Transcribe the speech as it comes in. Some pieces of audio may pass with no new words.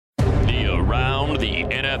Around the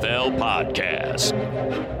NFL podcast.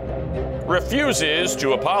 Refuses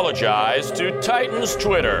to apologize to Titans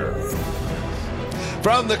Twitter.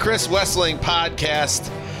 From the Chris Wesseling podcast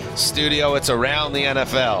studio, it's Around the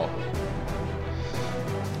NFL.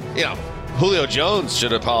 You know, Julio Jones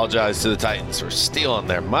should apologize to the Titans for stealing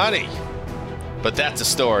their money. But that's a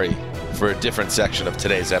story for a different section of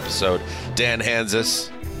today's episode. Dan Hanzus,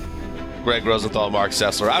 Greg Rosenthal, Mark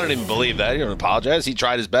Sessler. I don't even believe that. He didn't apologize. He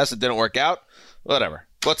tried his best. It didn't work out. Whatever.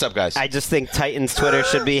 What's up, guys? I just think Titans Twitter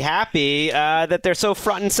should be happy that they're so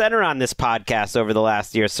front and center on this podcast over the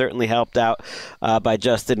last year. Certainly helped out by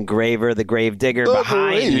Justin Graver, the grave digger,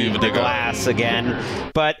 behind the glass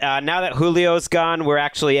again. But now that Julio's gone, we're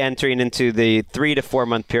actually entering into the 3 to 4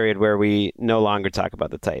 month period where we no longer talk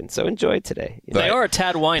about the Titans. So enjoy today. They are a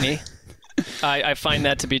tad whiny. I find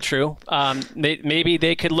that to be true. Maybe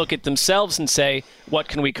they could look at themselves and say, what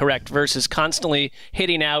can we correct, versus constantly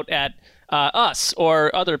hitting out at us or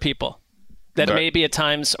other people that maybe at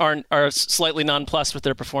times are slightly nonplussed with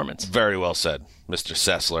their performance. Very well said, Mr.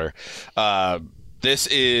 Sessler. This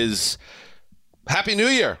is Happy New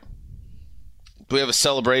Year. Do we have a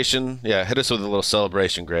celebration? Yeah, hit us with a little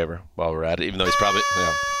celebration, Graver, while we're at it, even though he's probably...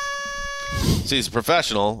 See, he's a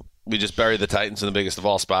professional. We just buried the Titans in the biggest of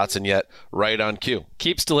all spots, and yet right on cue.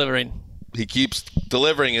 Keeps delivering. He keeps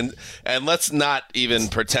delivering, and let's not even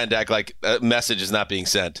pretend to act like a message is not being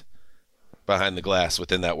sent behind the glass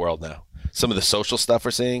within that world now. Some of the social stuff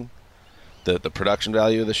we're seeing, the production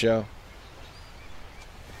value of the show.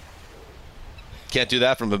 Can't do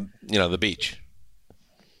that from the beach.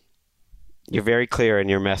 You're very clear in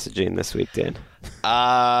your messaging this week, Dan.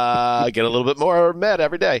 I get a little bit more mad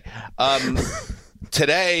every day.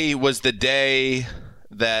 Today was the day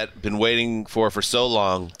that I've been waiting for so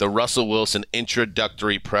long. The Russell Wilson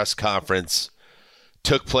introductory press conference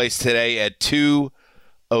took place today at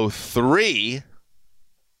 2:03.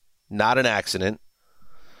 Not an accident.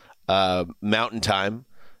 Mountain Time,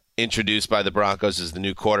 introduced by the Broncos as the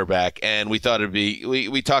new quarterback. And we thought it'd be,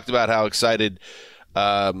 we talked about how excited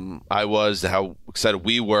I was, how excited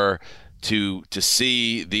we were to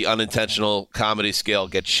see the unintentional comedy scale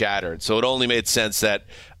get shattered. So it only made sense that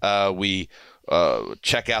we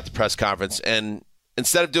check out the press conference. And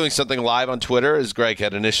instead of doing something live on Twitter, as Greg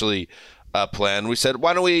had initially planned, we said,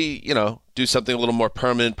 why don't we, do something a little more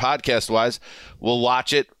permanent podcast-wise? We'll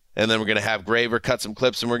watch it, and then we're going to have Graver cut some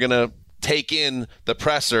clips, and we're going to take in the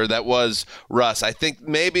presser that was Russ. I think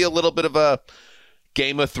maybe a little bit of a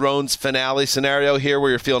Game of Thrones finale scenario here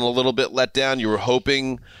where you're feeling a little bit let down. You were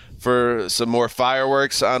hoping for some more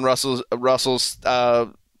fireworks on Russell's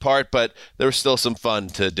part, but there was still some fun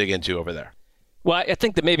to dig into over there. Well, I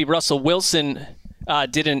think that maybe Russell Wilson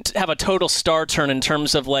didn't have a total star turn in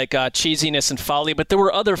terms of cheesiness and folly, but there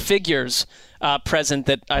were other figures present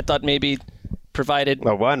that I thought maybe provided.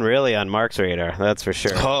 Well, one really on Mark's radar, that's for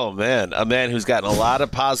sure. Oh, man. A man who's gotten a lot of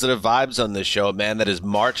positive vibes on this show, a man that has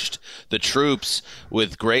marched the troops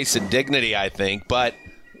with grace and dignity, I think, but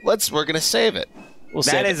we're going to save it.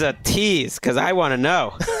 That is a tease, because I want to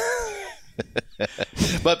know.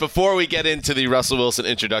 But before we get into the Russell Wilson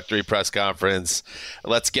introductory press conference,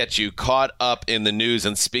 let's get you caught up in the news.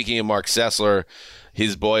 And speaking of Mark Sessler,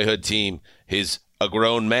 his boyhood team, his a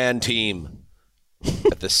grown man team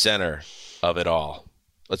at the center of it all.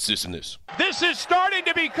 Let's do some news. This is starting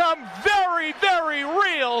to become very, very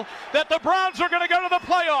real that the Browns are going to go to the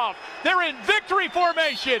playoff. They're in victory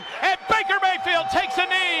formation, and Baker Mayfield takes a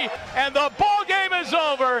knee, and the ball game is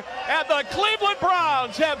over, and the Cleveland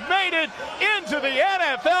Browns have made it into the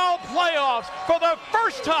NFL playoffs for the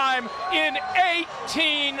first time in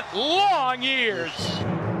 18 long years.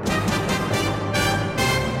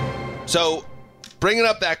 So, bringing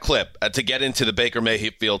up that clip to get into the Baker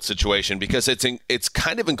Mayfield situation, because it's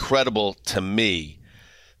kind of incredible to me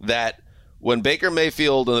that when Baker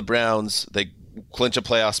Mayfield and the Browns, they clinch a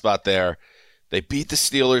playoff spot there, they beat the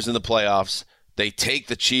Steelers in the playoffs, they take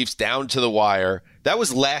the Chiefs down to the wire. That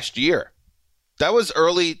was last year. That was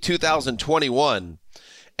early 2021.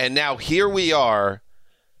 And now here we are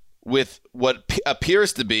with what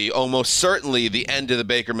appears to be almost certainly the end of the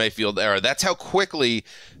Baker Mayfield era. That's how quickly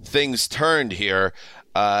things turned here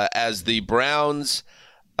as the Browns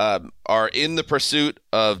are in the pursuit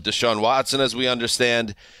of Deshaun Watson, as we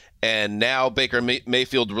understand. And now Baker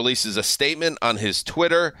Mayfield releases a statement on his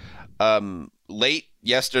Twitter late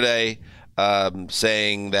yesterday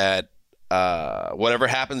saying that whatever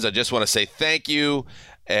happens, I just want to say thank you.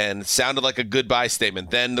 and sounded like a goodbye statement.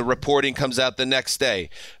 Then the reporting comes out the next day.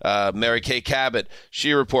 Mary Kay Cabot,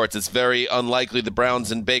 she reports it's very unlikely the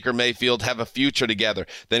Browns and Baker Mayfield have a future together.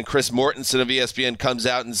 Then Chris Mortensen of ESPN comes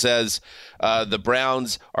out and says the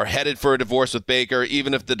Browns are headed for a divorce with Baker,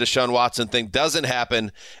 even if the Deshaun Watson thing doesn't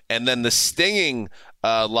happen. And then the stinging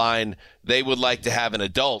line, they would like to have an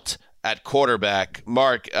adult at quarterback.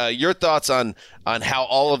 Mark, your thoughts on how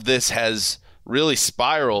all of this has really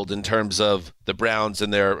spiraled in terms of the Browns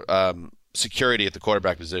and their security at the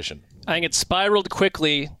quarterback position? I think it spiraled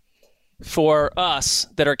quickly for us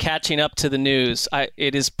that are catching up to the news.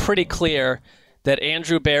 It is pretty clear that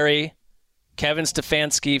Andrew Berry, Kevin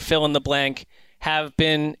Stefanski, fill in the blank, have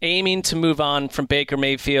been aiming to move on from Baker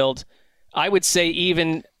Mayfield. I would say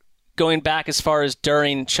even going back as far as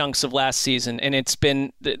during chunks of last season, and it's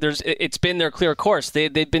been their clear course.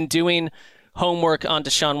 They've been doing homework on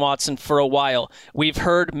Deshaun Watson for a while. We've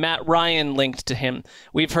heard Matt Ryan linked to him.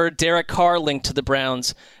 We've heard Derek Carr linked to the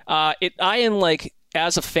Browns. I am like,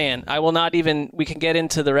 as a fan, I will not even, we can get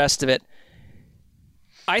into the rest of it.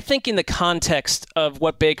 I think in the context of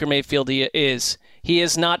what Baker Mayfield is, he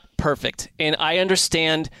is not perfect. And I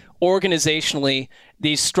understand organizationally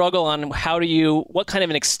the struggle on what kind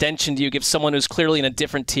of an extension do you give someone who's clearly in a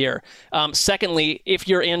different tier? Secondly, if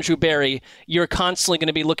you're Andrew Berry, you're constantly going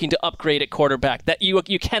to be looking to upgrade at quarterback. That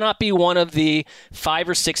you cannot be one of the 5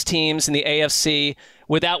 or 6 teams in the AFC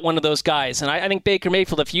without one of those guys. And I think Baker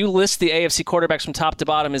Mayfield, if you list the AFC quarterbacks from top to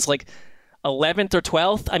bottom, is like 11th or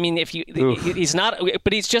 12th. I mean, he's not,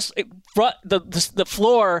 but he's just, the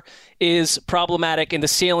floor is problematic and the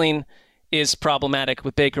ceiling is problematic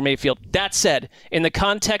with Baker Mayfield. That said, in the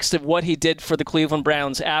context of what he did for the Cleveland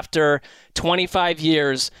Browns after 25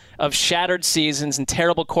 years of shattered seasons and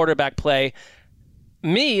terrible quarterback play,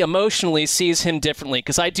 me emotionally sees him differently,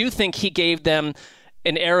 because I do think he gave them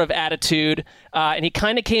an air of attitude, and he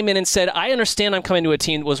kind of came in and said, I understand I'm coming to a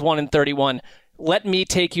team that was 1-31. Let me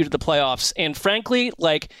take you to the playoffs. And frankly,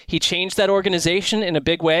 he changed that organization in a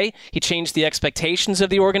big way. He changed the expectations of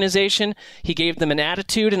the organization. He gave them an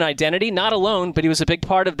attitude and identity, not alone, but he was a big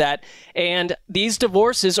part of that. And these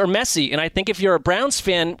divorces are messy. And I think if you're a Browns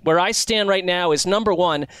fan, where I stand right now is, number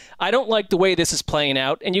one, I don't like the way this is playing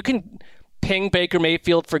out. And you can ping Baker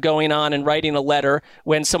Mayfield for going on and writing a letter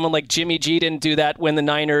when someone like Jimmy G didn't do that when the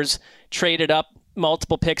Niners traded up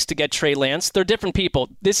multiple picks to get Trey Lance. They're different people.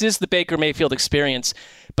 This is the Baker Mayfield experience.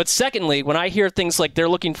 But secondly, when I hear things like they're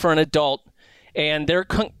looking for an adult and they're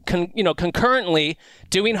concurrently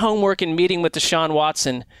doing homework and meeting with Deshaun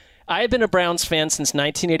Watson, I have been a Browns fan since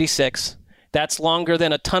 1986. That's longer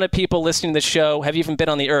than a ton of people listening to the show have even been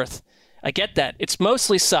on the earth. I get that. It's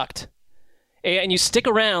mostly sucked. And you stick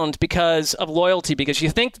around because of loyalty, because you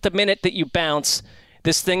think that the minute that you bounce,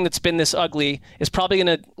 this thing that's been this ugly is probably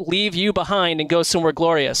going to leave you behind and go somewhere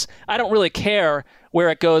glorious. I don't really care where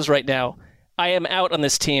it goes right now. I am out on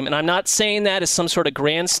this team, and I'm not saying that as some sort of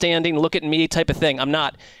grandstanding, look at me type of thing. I'm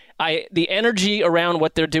not. The energy around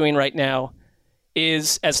what they're doing right now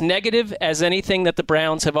is as negative as anything that the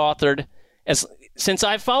Browns have authored since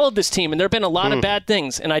I've followed this team, and there have been a lot of bad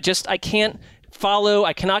things, and I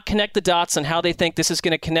cannot connect the dots on how they think this is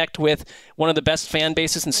going to connect with one of the best fan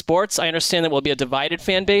bases in sports. I understand that will be a divided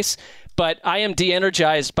fan base, but I am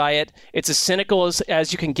de-energized by it. It's as cynical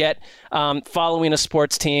as you can get following a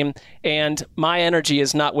sports team, and my energy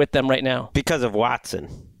is not with them right now. Because of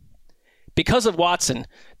Watson. Because of Watson.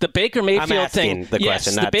 The Baker Mayfield thing. The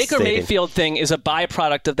question, the Baker Mayfield thing is a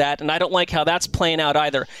byproduct of that, and I don't like how that's playing out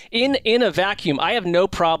either. In a vacuum, I have no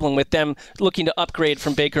problem with them looking to upgrade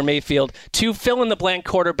from Baker Mayfield to fill in the blank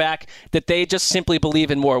quarterback that they just simply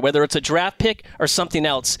believe in more, whether it's a draft pick or something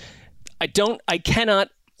else. I cannot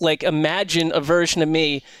imagine a version of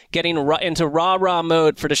me getting into rah-rah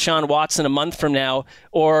mode for Deshaun Watson a month from now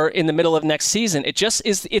or in the middle of next season. It just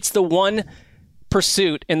is. It's the one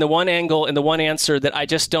pursuit and the one angle and the one answer that I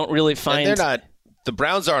just don't really find. And the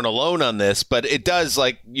Browns aren't alone on this, but it does,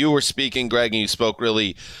 like you were speaking, Greg, and you spoke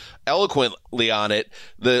really eloquently on it,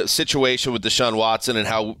 the situation with Deshaun Watson and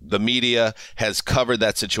how the media has covered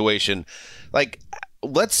that situation.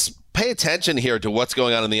 Let's pay attention here to what's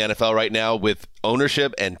going on in the NFL right now with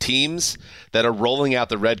ownership and teams that are rolling out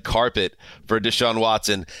the red carpet for Deshaun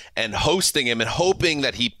Watson and hosting him and hoping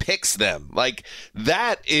that he picks them.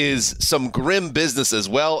 That is some grim business as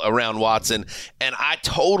well around Watson. And I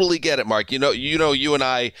totally get it, Mark. You and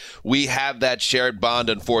I, we have that shared bond,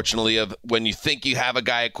 unfortunately, of when you think you have a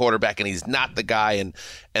guy at quarterback and he's not the guy. And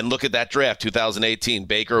look at that draft, 2018.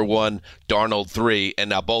 Baker 1, Darnold 3, and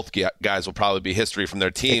now both guys will probably be history from their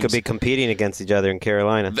teams. They could be competing against each other in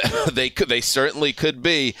Carolina. They certainly could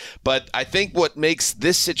be. But I think what makes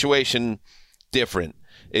this situation different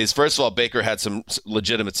is, first of all, Baker had some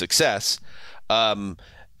legitimate success, and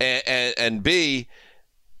B,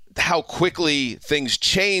 how quickly things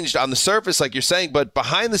changed on the surface, like you're saying, but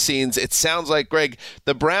behind the scenes, it sounds like, Greg,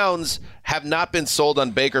 the Browns have not been sold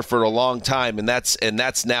on Baker for a long time, and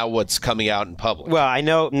that's now what's coming out in public. Well, I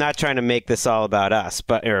know I'm not trying to make this all about us,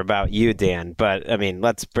 or about you, Dan, but I mean,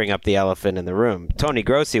 let's bring up the elephant in the room. Tony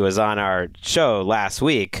Grossi was on our show last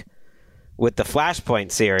week with the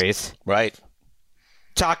Flashpoint series, right?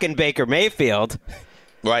 Talking Baker Mayfield.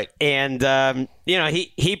 Right. And,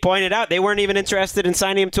 he pointed out they weren't even interested in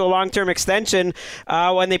signing him to a long-term extension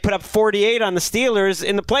when they put up 48 on the Steelers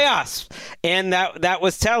in the playoffs. And that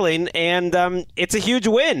was telling. And it's a huge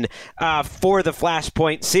win for the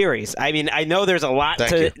Flashpoint series. I mean, I know there's a lot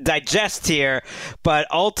to digest here, but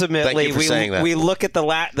ultimately we look at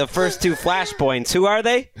the first two Flashpoints. Who are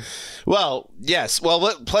they? Well, yes.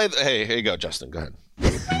 Well, hey, here you go, Justin. Go ahead.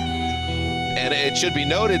 And it should be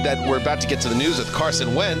noted that we're about to get to the news with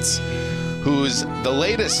Carson Wentz, who's the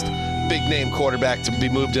latest big-name quarterback to be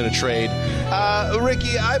moved in a trade.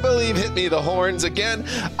 Ricky, I believe, hit me the horns again.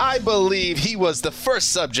 I believe he was the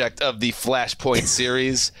first subject of the Flashpoint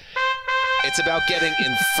series. It's about getting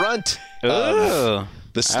in front of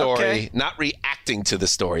the story, not reacting to the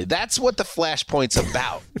story. That's what the Flashpoint's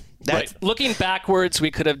about. Right. Looking backwards,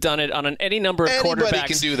 we could have done it on any number of quarterbacks. Anybody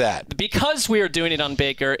can do that. Because we are doing it on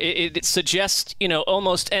Baker, it suggests,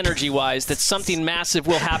 almost energy-wise, that something massive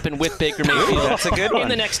will happen with Baker Mayfield. That's a good one. In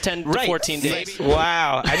the next 10 to 14 days.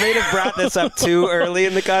 Wow. I may have brought this up too early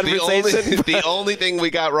in the conversation. The only thing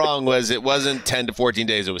we got wrong was it wasn't 10 to 14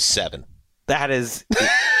 days, it was 7. That is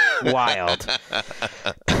wild.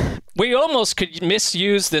 We almost could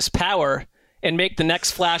misuse this power and make the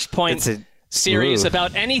next Flashpoint series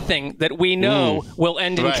about anything that we know will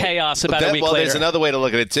end in chaos about a week later. There's another way to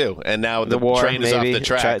look at it too, and now the war, train is off the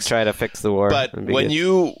tracks. Try to fix the war. But when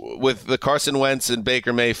with the Carson Wentz and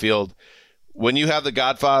Baker Mayfield, when you have the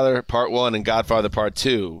Godfather Part 1 and Godfather Part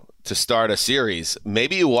 2 to start a series,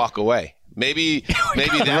 maybe you walk away. Maybe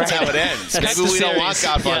that's how it ends. Maybe we don't want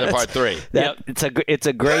Godfather Part 3. It's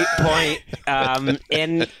a great point,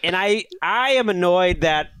 and I am annoyed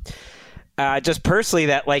that just personally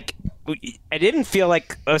that I didn't feel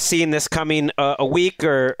like seeing this coming a week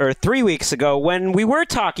or 3 weeks ago when we were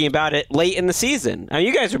talking about it late in the season. Now,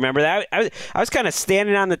 you guys remember that. I was kind of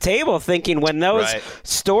standing on the table thinking when those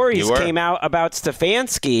stories came out about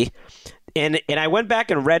Stefanski, and I went back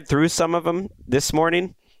and read through some of them this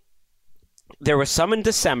morning. There was some in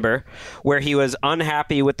December where he was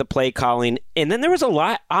unhappy with the play calling, and then there was a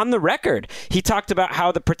lot on the record. He talked about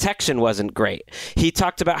how the protection wasn't great. He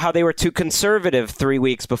talked about how they were too conservative 3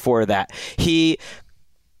 weeks before that. He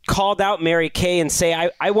called out Mary Kay and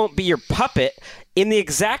say, I won't be your puppet, in the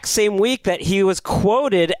exact same week that he was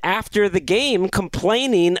quoted after the game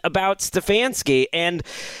complaining about Stefanski. And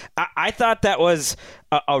I thought that was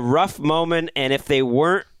a rough moment, and if they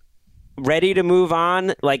weren't ready to move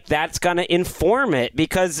on, that's going to inform it,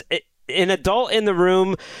 because an adult in the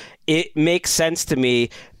room, it makes sense to me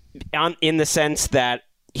in the sense that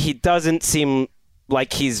he doesn't seem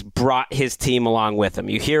like he's brought his team along with him.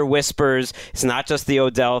 You hear whispers, it's not just the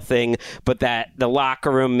Odell thing, but that the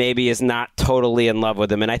locker room maybe is not totally in love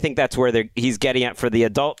with him. And I think that's where he's getting at for the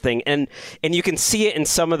adult thing. And you can see it in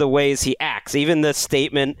some of the ways he acts. Even the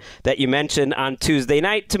statement that you mentioned on Tuesday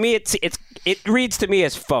night, to me, it reads to me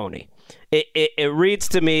as phony. It reads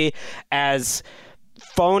to me as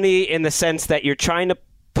phony in the sense that you're trying to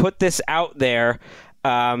put this out there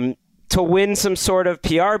to win some sort of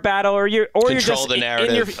PR battle, or you're just the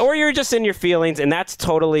narrative, or you're just in your feelings, and that's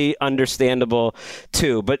totally understandable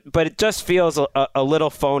too. But it just feels a little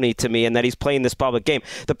phony to me, and that he's playing this public game.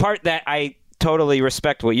 The part that I totally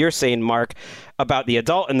respect what you're saying, Mark, about the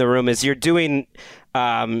adult in the room is you're doing,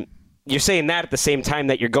 you're saying that at the same time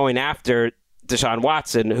that you're going after Deshaun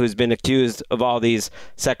Watson, who's been accused of all these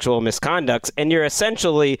sexual misconducts, and you're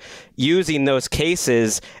essentially using those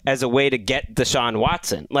cases as a way to get Deshaun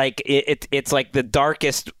Watson. It's like the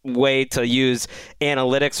darkest way to use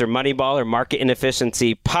analytics or Moneyball or market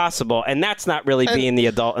inefficiency possible, and that's not really being the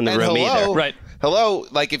adult in the room either. Right. Hello,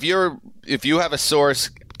 if you have a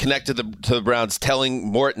source connected to the Browns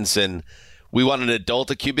telling Mortensen, we want an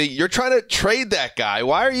adult at QB, you're trying to trade that guy.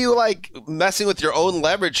 Why are you messing with your own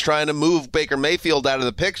leverage, trying to move Baker Mayfield out of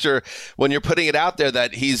the picture when you're putting it out there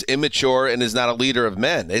that he's immature and is not a leader of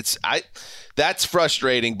men? That's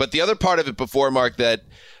frustrating. But the other part of it before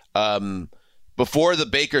before the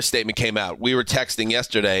Baker statement came out, we were texting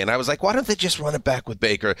yesterday, and I was like, why don't they just run it back with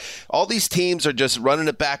Baker? All these teams are just running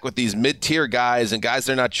it back with these mid-tier guys and guys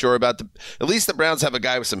they're not sure about. At least the Browns have a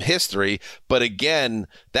guy with some history. But again,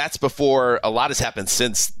 that's before a lot has happened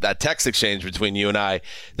since that text exchange between you and I,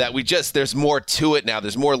 that there's more to it now.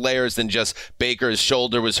 There's more layers than just Baker's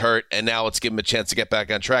shoulder was hurt, and now let's give him a chance to get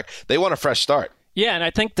back on track. They want a fresh start. Yeah, and I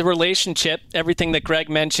think the relationship, everything that Greg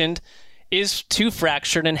mentioned, is too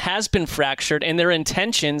fractured and has been fractured, and their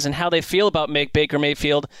intentions and how they feel about Baker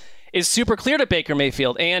Mayfield is super clear to Baker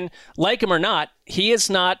Mayfield. And like him or not, he is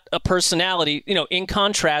not a personality. In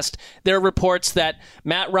contrast, there are reports that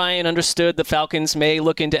Matt Ryan understood the Falcons may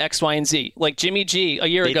look into X, Y, and Z. Like Jimmy G a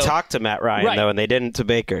year ago. They talked to Matt Ryan, though, and they didn't to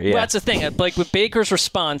Baker. Yeah. Well, that's the thing. Like with Baker's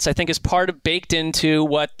response, I think is baked into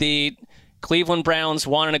what the Cleveland Browns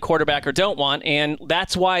want in a quarterback or don't want, and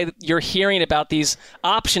that's why you're hearing about these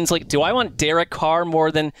options. Like, do I want Derek Carr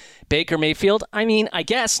more than Baker Mayfield? I mean, I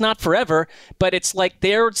guess not forever, but it's like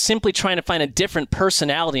they're simply trying to find a different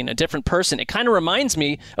personality and a different person. It kind of reminds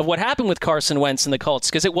me of what happened with Carson Wentz and the Colts,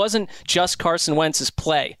 because it wasn't just Carson Wentz's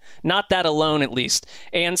play, not that alone at least.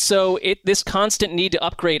 And so this constant need to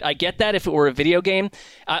upgrade, I get that if it were a video game.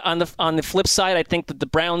 On the flip side, I think that the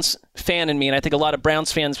Browns fan in me, and I think a lot of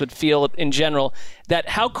Browns fans would feel in general, that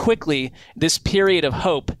how quickly this period of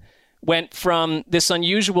hope went from this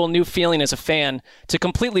unusual new feeling as a fan to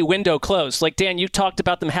completely window closed. Like, Dan, you talked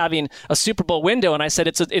about them having a Super Bowl window, and I said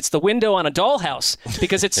it's the window on a dollhouse,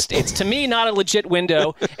 because it's to me not a legit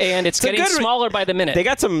window, and it's getting smaller by the minute. They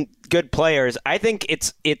got some good players. I think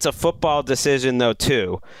it's a football decision, though,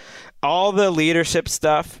 too. All the leadership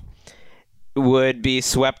stuff would be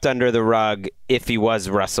swept under the rug if he was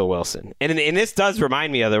Russell Wilson. And this does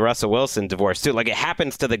remind me of the Russell Wilson divorce, too. Like, it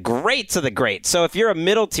happens to the greats of the greats. So if you're a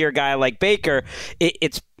middle-tier guy like Baker,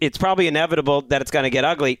 it's probably inevitable that it's going to get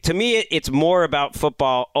ugly. To me, it's more about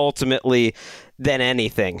football ultimately than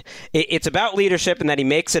anything. It's about leadership and that he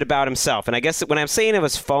makes it about himself. And I guess when I'm saying it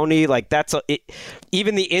was phony, like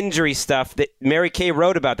even the injury stuff that Mary Kay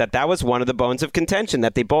wrote about, that was one of the bones of contention,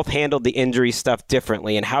 that they both handled the injury stuff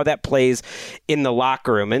differently and how that plays in the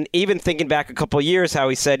locker room. And even thinking back a couple of years, how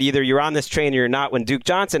he said either you're on this train or you're not when Duke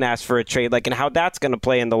Johnson asked for a trade, and how that's going to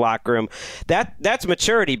play in the locker room. That's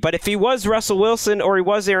maturity. But if he was Russell Wilson or he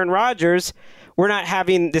was Aaron Rodgers, we're not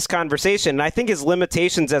having this conversation. And I think his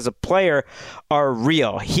limitations as a player are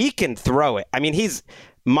real. He can throw it. I mean, he's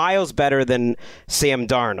miles better than Sam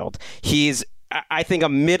Darnold. He's, I think, a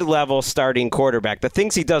mid-level starting quarterback. The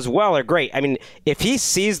things he does well are great. I mean, if he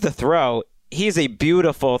sees the throw, he's a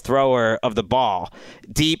beautiful thrower of the ball.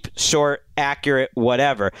 Deep, short, accurate,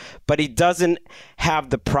 whatever. But he doesn't have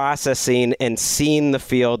the processing and seeing the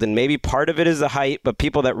field, and maybe part of it is the height, but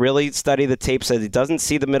people that really study the tape says he doesn't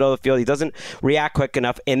see the middle of the field, he doesn't react quick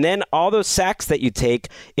enough, and then all those sacks that you take,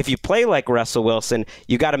 if you play like Russell Wilson,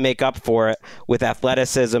 you got to make up for it with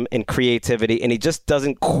athleticism and creativity, and he just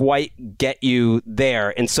doesn't quite get you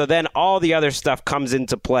there. And so then all the other stuff comes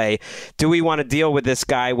into play. Do we want to deal with this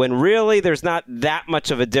guy when really there's not that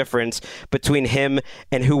much of a difference between him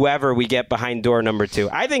and whoever we get behind door number 2?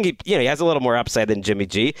 I think he has a little more upside than Jimmy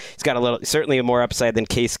G. He's got certainly a more upside than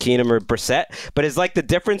Case Keenum or Brissett. But is the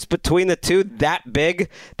difference between the two that big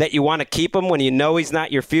that you want to keep him when you know he's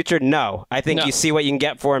not your future? No. I think you see what you can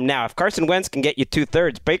get for him now. If Carson Wentz can get you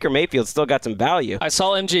 2/3, Baker Mayfield's still got some value. I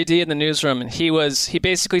saw MJD in the newsroom, and he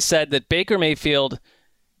basically said that Baker Mayfield,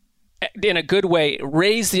 in a good way,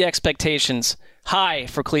 raised the expectations high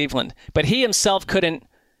for Cleveland, but he himself couldn't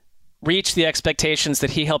reach the expectations that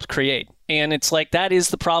he helped create. And it's that is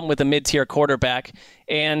the problem with a mid-tier quarterback.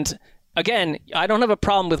 And again, I don't have a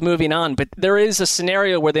problem with moving on, but there is a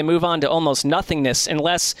scenario where they move on to almost nothingness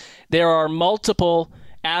unless there are multiple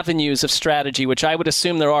avenues of strategy, which I would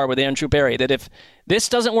assume there are with Andrew Berry, that if this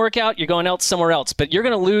doesn't work out, you're going else somewhere else. But you're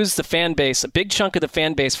going to lose the fan base, a big chunk of the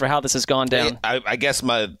fan base, for how this has gone down. I guess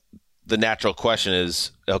the natural question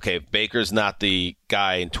is, okay, if Baker's not the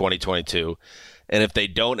guy in 2022, and if they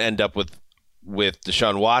don't end up with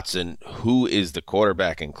Deshaun Watson, who is the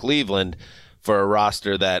quarterback in Cleveland for a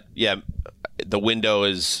roster that, the window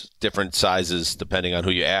is different sizes depending on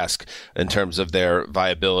who you ask in terms of their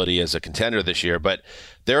viability as a contender this year. But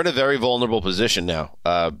they're in a very vulnerable position now.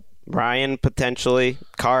 Ryan, potentially.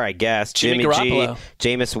 Carr, I guess. Jimmy Garoppolo.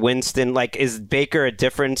 G. Jameis Winston. Is Baker a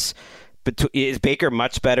difference? Is Baker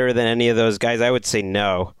much better than any of those guys? I would say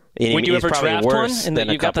no. Would you ever draft one? And then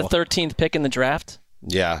you got the 13th pick in the draft?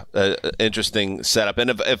 Yeah, interesting setup. And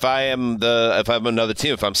if I'm another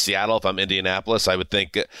team, if I'm Seattle, if I'm Indianapolis, I would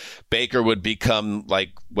think Baker would become like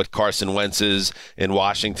what Carson Wentz is in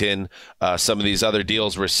Washington. Some of these other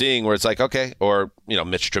deals we're seeing where it's like, okay, or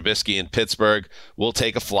Mitch Trubisky in Pittsburgh, we'll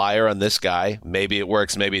take a flyer on this guy. Maybe it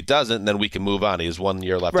works, maybe it doesn't, and then we can move on. He has 1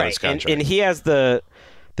 year left on his contract. And he has the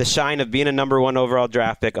shine of being a number 1 overall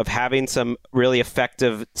draft pick, of having some really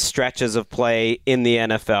effective stretches of play in the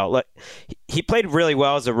NFL. Look, he played really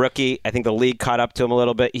well as a rookie. I think the league caught up to him a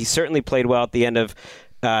little bit. He certainly played well at the end of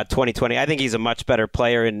 2020. I think he's a much better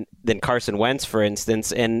player than Carson Wentz, for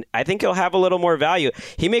instance, and I think he'll have a little more value.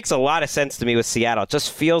 He makes a lot of sense to me with Seattle. It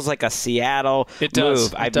just feels like a Seattle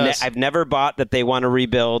move. I've never bought that they want to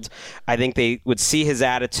rebuild. I think they would see his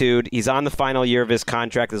attitude. He's on the final year of his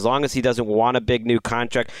contract. As long as he doesn't want a big new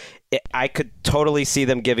contract, I could totally see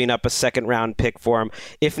them giving up a second-round pick for him.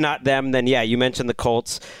 If not them, then yeah, you mentioned the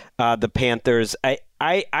Colts, the Panthers.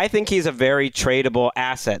 I think he's a very tradable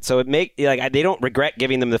asset. So they don't regret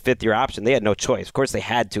giving them the 5th-year option. They had no choice. Of course, they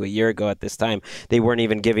had to a year ago at this time. They weren't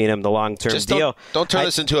even giving him the long-term deal. Don't turn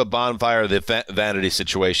this into a bonfire of the vanity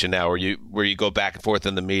situation now, where you go back and forth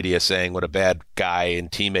in the media saying what a bad guy and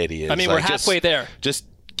teammate he is. I mean, we're halfway there. Just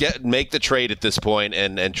make the trade at this point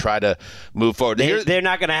and try to move forward. They're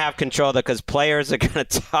not going to have control, though, because players are going to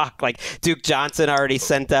talk. Like Duke Johnson already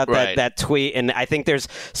sent out that tweet, and I think there's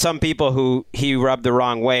some people who he rubbed the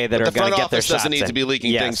wrong way that are going to get their shots. The front office doesn't need to be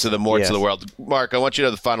leaking things to the world. Mark, I want you to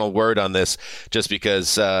have the final word on this, just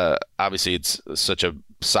because obviously it's such a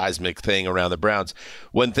seismic thing around the Browns.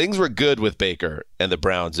 When things were good with Baker and the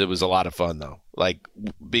Browns, it was a lot of fun, though. Like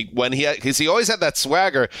because he always had that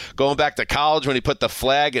swagger going back to college when he put the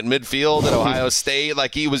flag at midfield at Ohio State.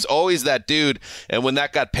 Like he was always that dude. And when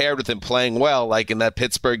that got paired with him playing well, like in that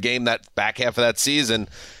Pittsburgh game, that back half of that season,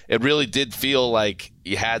 it really did feel like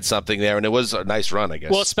he had something there, and it was a nice run, I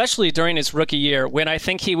guess. Well, especially during his rookie year, when I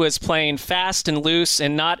think he was playing fast and loose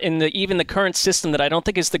and not in even the current system that I don't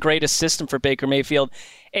think is the greatest system for Baker Mayfield.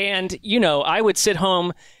 And, I would sit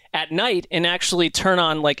home at night and actually turn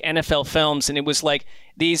on like NFL films, and it was like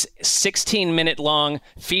these 16-minute long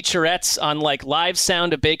featurettes on like live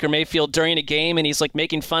sound of Baker Mayfield during a game, and he's like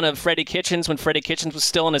making fun of Freddie Kitchens when Freddie Kitchens was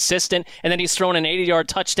still an assistant, and then he's throwing an 80-yard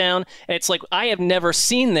touchdown, and it's like I have never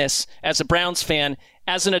seen this as a Browns fan.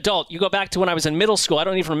 As an adult, you go back to when I was in middle school, I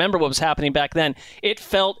don't even remember what was happening back then. It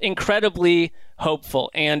felt incredibly hopeful,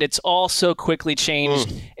 and it's all so quickly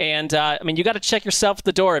changed. And you got to check yourself at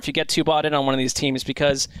the door if you get too bought in on one of these teams,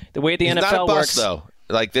 because the way the NFL NFL works, though.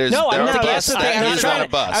 Like I'm not a bust.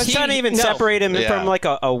 I was trying to even separate him from like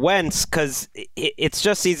a Wentz, because it's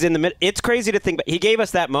just he's in the middle. It's crazy to think, but he gave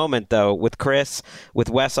us that moment though with Chris, with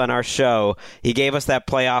Wes on our show. He gave us that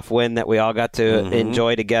playoff win that we all got to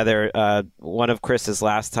enjoy together. One of Chris's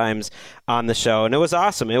last times on the show, and it was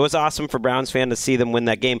awesome. It was awesome for Browns fan to see them win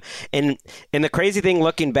that game. And the crazy thing,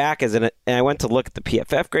 looking back, and I went to look at the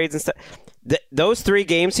PFF grades and stuff. Those 3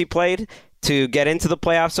 games he played to get into the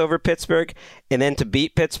playoffs over Pittsburgh, and then to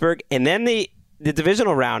beat Pittsburgh, and then the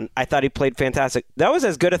divisional round, I thought he played fantastic. That was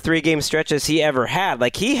as good a 3-game stretch as he ever had.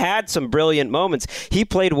 Like, he had some brilliant moments. He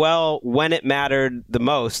played well when it mattered the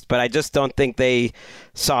most, but I just don't think they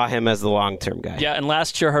saw him as the long-term guy. Yeah, and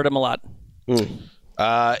last year hurt him a lot.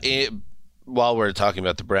 While we're talking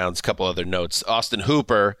about the Browns, a couple other notes. Austin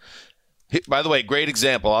Hooper, by the way, great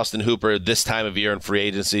example. Austin Hooper, this time of year in free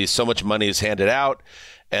agency, so much money is handed out,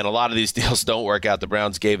 and a lot of these deals don't work out. The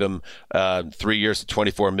Browns gave him 3 years to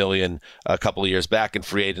 $24 million a couple of years back in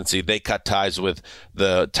free agency. They cut ties with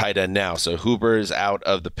the tight end now. So Hooper is out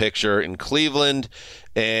of the picture in Cleveland.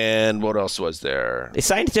 And what else was there? They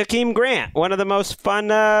signed Jakeem Grant, one of the most fun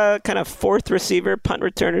kind of fourth receiver punt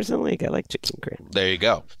returners in the league. I like Jakeem Grant. There you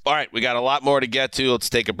go. All right, we got a lot more to get to. Let's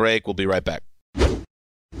take a break. We'll be right back.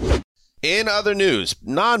 In other news,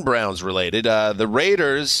 non-Browns related, the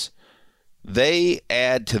Raiders, they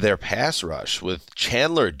add to their pass rush with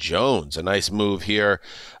Chandler Jones. A nice move here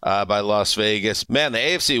by Las Vegas. Man, the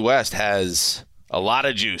AFC West has a lot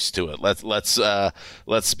of juice to it.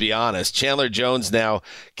 Let's be honest. Chandler Jones now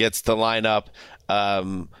gets to line up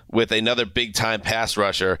with another big-time pass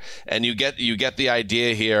rusher, and you get the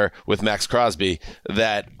idea here with Max Crosby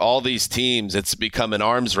that all these teams, it's become an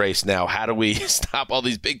arms race now. How do we stop all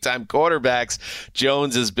these big-time quarterbacks?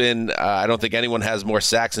 Jones has been I don't think anyone has more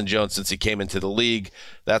sacks than Jones since he came into the league.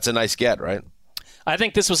 That's a nice get, right? I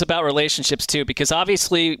think this was about relationships, too, because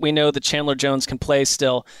obviously we know that Chandler Jones can play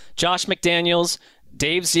still. Josh McDaniels,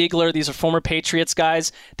 Dave Ziegler, these are former Patriots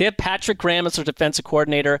guys. They have Patrick Graham as their defensive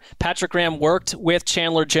coordinator. Patrick Graham worked with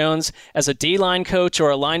Chandler Jones as a D-line coach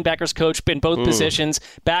or a linebackers coach in both positions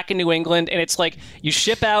back in New England. And it's like you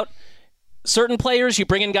ship out certain players, you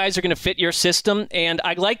bring in guys who are going to fit your system, and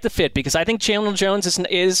I like the fit because I think Chandler Jones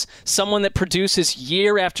is someone that produces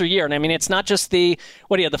year after year. And I mean, it's not just the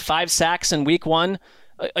 5 sacks in week 1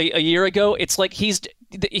 a year ago. It's like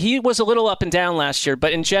he was a little up and down last year,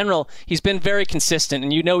 but in general, he's been very consistent,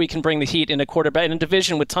 and he can bring the heat in a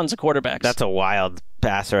division with tons of quarterbacks. That's a wild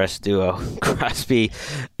pass rush duo, Crosby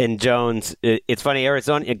and Jones. It's funny,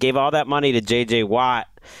 Arizona gave all that money to J.J. Watt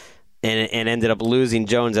and ended up losing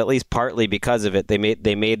Jones, at least partly because of it. They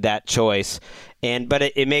made that choice. But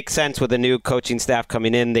it makes sense with the new coaching staff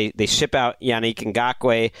coming in. They ship out Yannick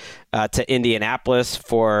Ngakoue to Indianapolis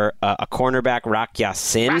for a cornerback, Rock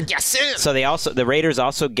Ya-Sin. So the Raiders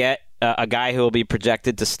also get a guy who will be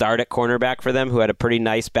projected to start at cornerback for them, who had a pretty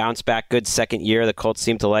nice bounce back, good second year. The Colts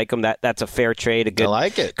seem to like him. That's a fair trade, I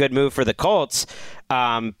like it. Good move for the Colts.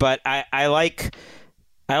 But I like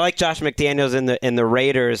Josh McDaniels and the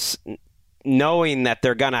Raiders, knowing that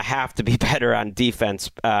they're going to have to be better on defense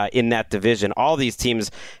in that division. All these teams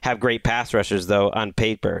have great pass rushers, though, on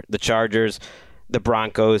paper. The Chargers, the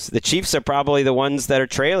Broncos, the Chiefs are probably the ones that are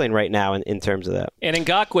trailing right now in terms of that. And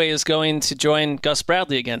Ngakoue is going to join Gus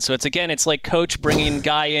Bradley again. So it's like coach bringing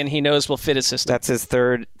guy in he knows will fit his system. That's his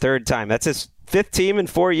third time. That's his 5th team in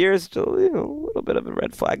 4 years. A little bit of a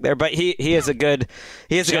red flag there, but he is a good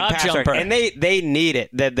pass rusher, and they need it.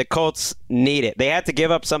 The Colts need it. They had to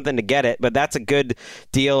give up something to get it, but that's a good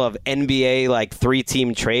deal of NBA like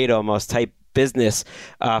 3-team trade almost type business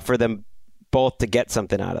for them both to get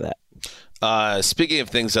something out of that. Speaking of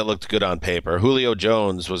things that looked good on paper, Julio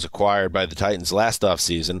Jones was acquired by the Titans last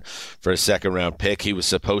offseason for a second-round pick. He was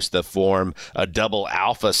supposed to form a double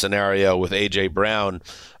alpha scenario with A.J. Brown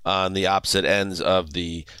on the opposite ends of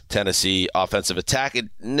the Tennessee offensive attack. It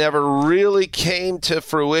never really came to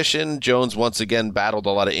fruition. Jones once again battled a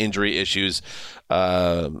lot of injury issues.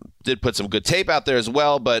 Did put some good tape out there as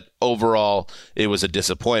well, but overall it was a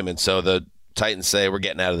disappointment. So the Titans say we're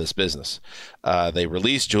getting out of this business. They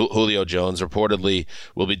released Julio Jones, reportedly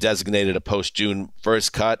will be designated a post-June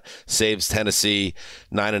 1st cut, saves Tennessee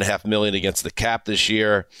 $9.5 million against the cap this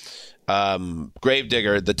year.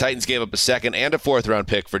 Gravedigger, the Titans gave up a 2nd and a 4th round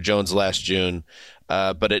pick for Jones last June,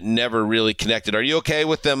 but it never really connected. Are you okay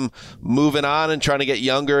with them moving on and trying to get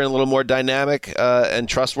younger and a little more dynamic and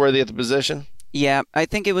trustworthy at the position? Yeah, I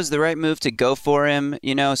think it was the right move to go for him,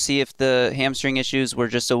 see if the hamstring issues were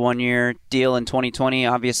just a 1-year deal in 2020.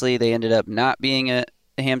 Obviously, they ended up not being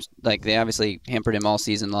they obviously hampered him all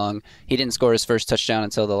season long. He didn't score his first touchdown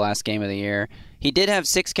until the last game of the year. He did have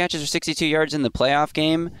 6 catches for 62 yards in the playoff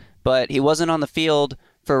game, but he wasn't on the field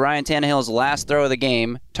for Ryan Tannehill's last throw of the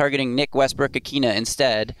game, targeting Nick Westbrook-Akina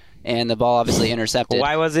instead, and the ball obviously intercepted.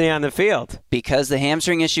 Why wasn't he on the field? Because the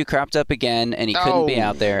hamstring issue cropped up again, and he couldn't be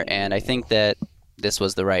out there, and I think that this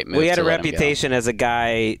was the right move. We had a reputation as a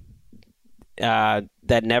guy that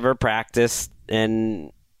never practiced,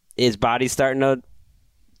 and his body's starting to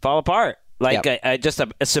fall apart. Just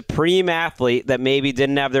a supreme athlete that maybe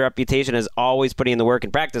didn't have the reputation as always putting in the work in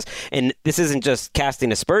practice. And this isn't just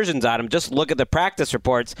casting aspersions on him. Just look at the practice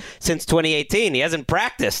reports since 2018. He hasn't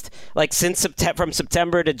practiced from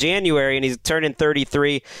September to January, and he's turning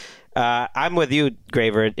 33. I'm with you,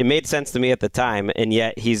 Graver. It made sense to me at the time, and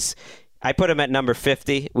yet I put him at number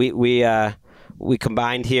 50. We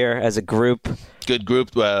combined here as a group. Good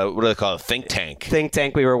group. What do they call it? Think tank. Think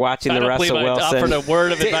tank. We were watching the Russell Wilson. I offered a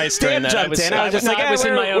word of advice during that. I was just like,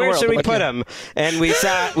 where should we put him? And we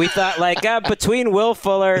thought between Will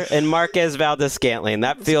Fuller and Marquez Valdes-Scantling,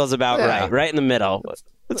 that feels about right in the middle.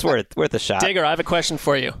 It's worth a shot. Digger, I have a question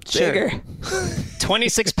for you. Digger.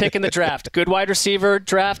 26th pick in the draft. Good wide receiver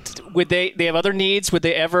draft. Would they have other needs? Would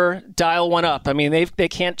they ever dial one up? I mean, they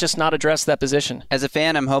can't just not address that position. As a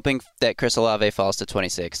fan, I'm hoping that Chris Olave falls to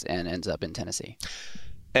 26 and ends up in Tennessee.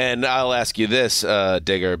 And I'll ask you this,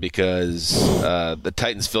 Digger, because the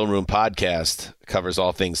Titans Film Room podcast covers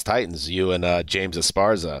all things Titans. You and James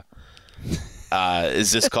Esparza.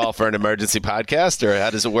 Is this call for an emergency podcast, or how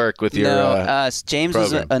does it work with your James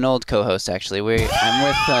program? Was an old co-host, actually. I'm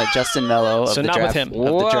with Justin Mello of the Draft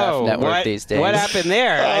Network these days. What happened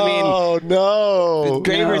there? No.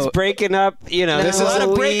 Graver's breaking up. There's a lot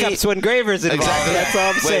of breakups when Graver's involved. Exactly. That's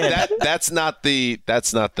all I'm saying. That's not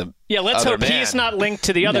the Yeah, let's hope man. He's not linked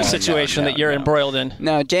to the other situation that you're embroiled in.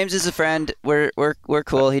 No, James is a friend. We're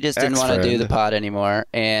cool. He just didn't want to do the pod anymore,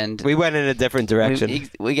 and we went in a different direction.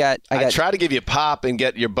 I tried to give you pop and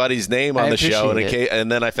get your buddy's name on the show,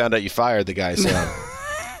 and then I found out you fired the guy. So.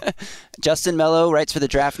 Justin Mello writes for the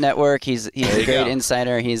Draft Network. He's a great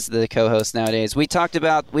insider. He's the co-host nowadays. We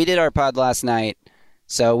did our pod last night,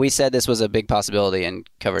 So we said this was a big possibility and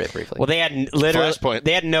covered it briefly. Well, they had literally Flashpoint.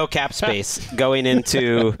 they had no cap space going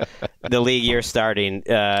into the league year starting.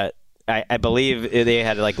 I believe they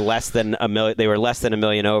had like less than $1 million. They were less than $1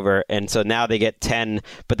 million over, and so now they get 10,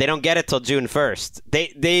 but they don't get it till June 1st.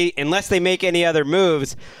 They unless they make any other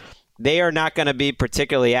moves, they are not going to be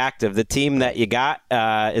particularly active. The team that you got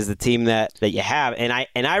is the team that you have, and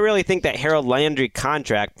I really think that Harold Landry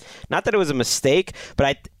contract, not that it was a mistake,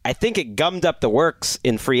 but I think it gummed up the works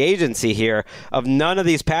in free agency here of none of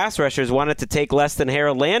these pass rushers wanted to take less than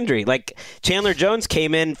Harold Landry. Like Chandler Jones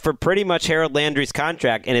came in for pretty much Harold Landry's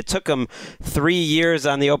contract, and it took him 3 years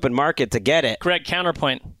on the open market to get it. Greg,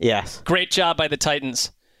 counterpoint. Yes. Great job by the Titans.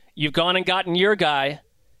 You've gone and gotten your guy,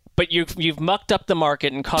 but you've mucked up the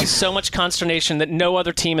market and caused so much consternation that no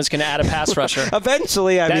other team is going to add a pass rusher.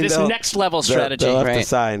 Eventually, that is next level strategy. They'll have to Right.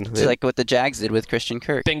 sign. It's like what the Jags did with Christian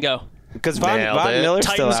Kirk. Bingo. Because Von Nailed it. Miller's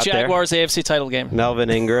still Titans out Jaguars AFC title game. there. Melvin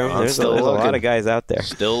Ingram. There's a still lot looking. of guys out there.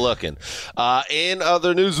 Still looking. In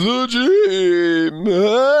other news, the G-Man.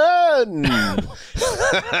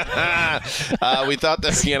 We thought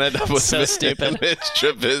that we ended up with So stupid. Mitch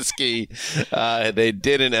Trubisky. They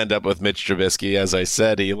didn't end up with Mitch Trubisky. As I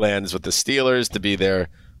said, he lands with the Steelers to be their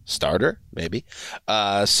starter, maybe.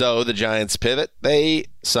 So the Giants pivot. They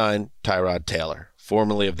sign Tyrod Taylor,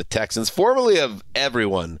 formerly of the Texans, formerly of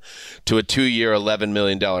everyone, to a 2-year, $11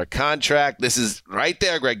 million contract. This is right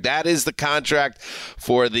there, Greg. That is the contract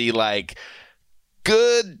for the,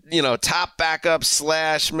 good, top backup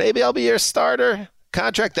 / maybe I'll be your starter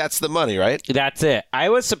contract. That's the money, right? That's it. I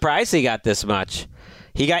was surprised he got this much.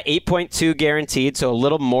 He got 8.2 guaranteed, so a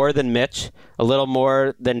little more than Mitch, a little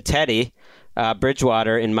more than Teddy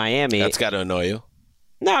Bridgewater in Miami. That's got to annoy you.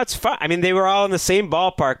 No, it's fine. I mean, they were all in the same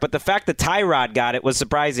ballpark, but the fact that Tyrod got it was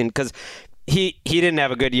surprising because he didn't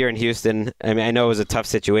have a good year in Houston. I mean, I know it was a tough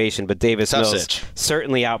situation, but Davis Mills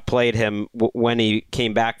certainly outplayed him when he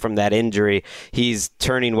came back from that injury. He's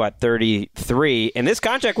turning, 33? And this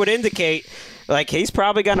contract would indicate, he's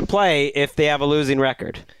probably going to play if they have a losing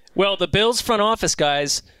record. Well, the Bills front office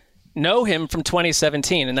guys know him from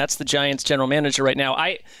 2017, and that's the Giants general manager right now.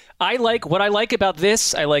 I like what I like about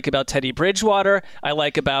this. I like about Teddy Bridgewater. I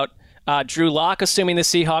like about Drew Lock, assuming the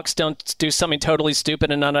Seahawks don't do something totally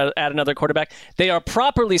stupid and not add another quarterback. They are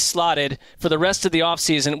properly slotted for the rest of the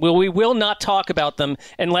offseason. We will not talk about them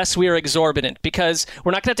unless we are exorbitant, because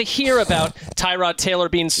we're not going to have to hear about Tyrod Taylor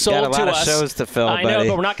being sold to us. Got a lot of shows to fill, I know, buddy.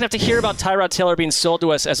 but we're not going to have to hear about Tyrod Taylor being sold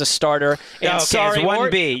to us as a starter. And Okay, sorry, it's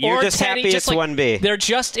 1B. You're or just Teddy, happy it's 1B. They're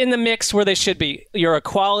just in the mix where they should be. You're a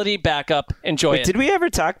quality backup. Enjoy it. Did we ever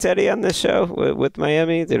talk Teddy on this show with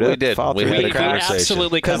Miami? We did. Fall We through had the a cracks? conversation.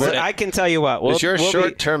 Absolutely Because covered it. I can tell you what. Has your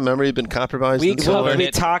short-term memory been compromised? in some We'll way? be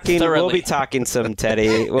it talking. thoroughly. We'll be talking some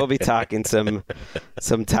Teddy. We'll be talking some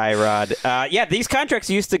Tyrod. Yeah, these contracts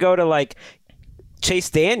used to go to Chase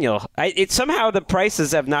Daniel. Somehow the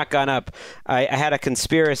prices have not gone up. I had a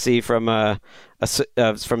conspiracy from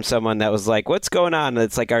someone that was like, "What's going on?"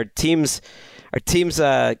 It's like our teams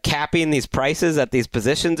capping these prices at these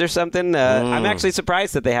positions or something. I'm actually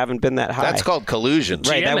surprised that they haven't been that high. That's called collusion.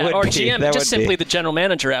 Right. GM that would or be. GM, That just would be. simply the general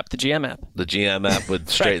manager app, the GM app. The GM app would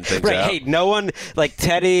straighten things Right. out. Hey, no one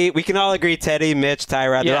Teddy. We can all agree Teddy, Mitch,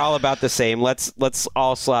 Tyrod. They're Yeah. all about the same. Let's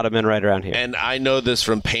all slot them in right around here. And I know this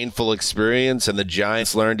from painful experience, and the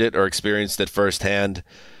Giants learned it or experienced it firsthand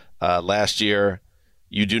last year.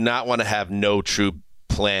 You do not want to have no true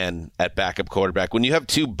plan at backup quarterback. When you have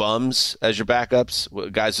two bums as your backups,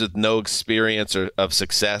 guys with no experience or of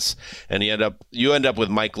success, and you end up with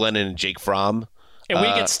Mike Lennon and Jake Fromm. And we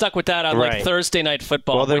get stuck with that on right. Thursday Night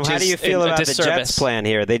Football. Well, then which how is do you feel a about the disservice. Jets plan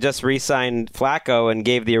here? They just re-signed Flacco and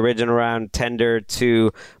gave the original round tender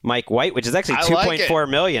to Mike White, which is actually I like $2.4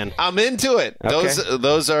 million. I'm into it. Okay.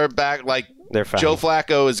 Those are back. They're fine. Joe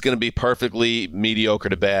Flacco is going to be perfectly mediocre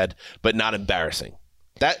to bad, but not embarrassing.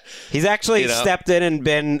 He's actually stepped in and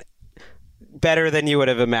been better than you would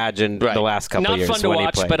have imagined Right. the last couple Not of years. fun to when he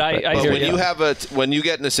watch, played. but I But hear when you. when you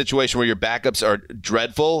get in a situation where your backups are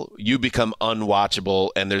dreadful, you become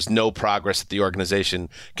unwatchable, and there's no progress that the organization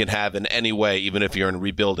can have in any way, even if you're in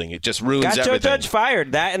rebuilding. It just ruins got Joe everything. Judge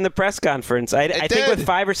fired. That in the press conference. I think did. with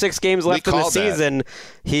 5 or 6 games left in the called that. season,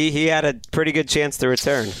 he had a pretty good chance to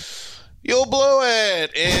return. You blew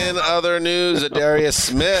it. In other news, Adarius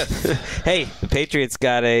Smith. Hey, the Patriots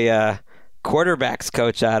got a quarterbacks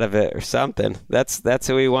coach out of it or something. That's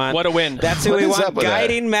who we want. What a win. That's who What we is up want with that?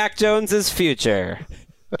 guiding Mac Jones's future.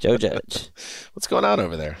 Joe Judge. What's going on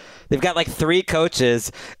over there? They've got like 3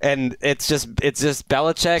 coaches, and it's just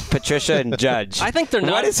Belichick, Patricia, and Judge. I think they're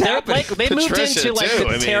not. What is happening? Like, they moved Patricia, into like too,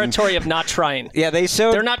 the territory of not trying. Yeah, they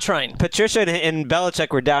showed. They're not trying. Patricia and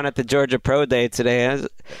Belichick were down at the Georgia Pro Day today.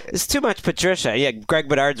 It's too much Patricia. Yeah, Greg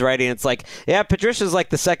Bedard's writing. It's like, yeah, Patricia's like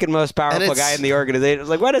the second most powerful guy in the organization. It's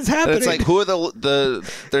like, what is happening? It's like, who are the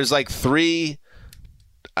there's like 3.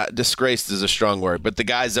 Disgraced is a strong word, but the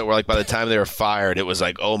guys that were like, by the time they were fired, it was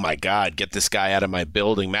like, oh my God, get this guy out of my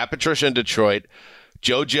building. Matt Patricia in Detroit,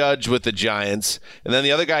 Joe Judge with the Giants, and then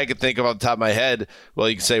the other guy I could think of off the top of my head, well,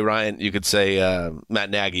 you could say Ryan, you could say Matt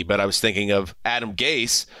Nagy, but I was thinking of Adam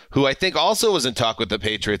Gase, who I think also was in talk with the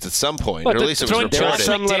Patriots at some point, or at least it was Josh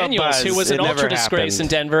reported. McDaniels, who was an ultra disgrace in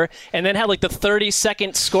Denver, and then had like the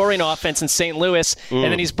 32nd scoring offense in St. Louis, and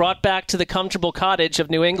then he's brought back to the comfortable cottage of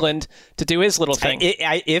New England to do his little thing.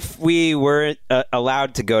 If we were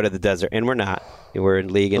allowed to go to the desert, and we're not, we're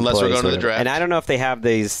in league Unless we're employees, going to the draft. and I don't know if they have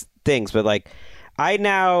these things, but like, I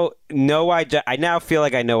now know why. I now feel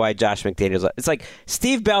like I know why Josh McDaniels. It's like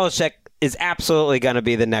Steve Belichick is absolutely going to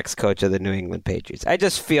be the next coach of the New England Patriots. I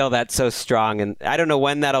just feel that so strong, and I don't know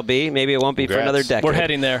when that'll be. Maybe it won't be for another decade. We're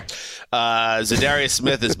heading there. Zadarius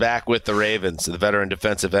Smith is back with the Ravens, the veteran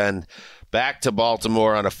defensive end. Back to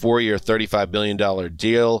Baltimore on a 4-year, $35 million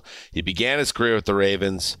deal. He began his career with the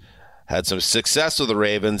Ravens. Had some success with the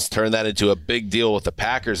Ravens, turned that into a big deal with the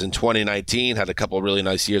Packers in 2019, had a couple of really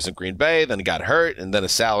nice years in Green Bay, then he got hurt, and then a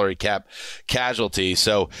salary cap casualty.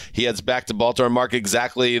 So he heads back to Baltimore. Mark,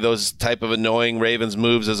 exactly those type of annoying Ravens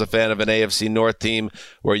moves as a fan of an AFC North team,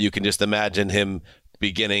 where you can just imagine him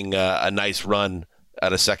beginning a nice run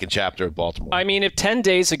at a second chapter of Baltimore. I mean, if 10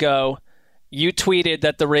 days ago you tweeted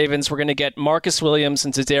that the Ravens were going to get Marcus Williams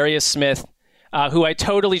and Zadarius Smith, who I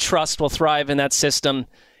totally trust will thrive in that system,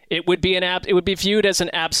 it would be viewed as an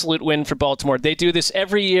absolute win for Baltimore. They do this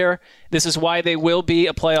every year. This is why they will be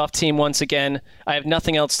a playoff team once again. I have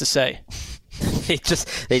nothing else to say. They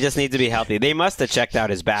just need to be healthy. They must have checked out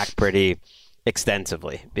his back pretty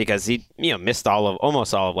extensively, because he missed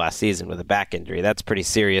almost all of last season with a back injury. That's pretty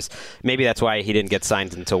serious. Maybe that's why he didn't get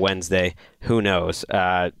signed until Wednesday. Who knows?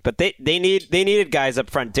 But they needed guys up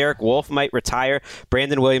front. Derek Wolfe might retire.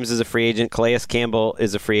 Brandon Williams is a free agent. Calais Campbell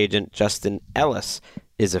is a free agent. Justin Ellis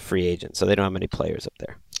is a free agent, so they don't have many players up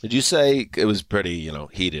there. Did you say it was pretty,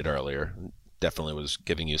 heated earlier? Definitely was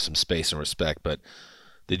giving you some space and respect, but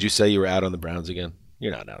did you say you were out on the Browns again?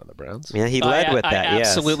 You're not out on the Browns. Yeah, he led with that. I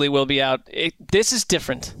absolutely will be out. This is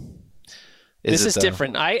different. This is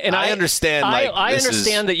different. I understand. I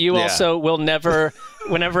understand that you also will never.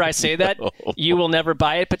 Whenever I say that, you will never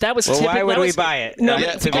buy it. But that was typical. Why would we buy it? No,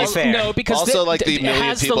 to be fair. No, because also like the million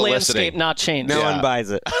has people the landscape listening. not changed? No one buys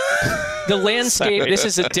it. The landscape. This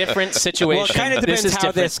is a different situation. Well, it kind of depends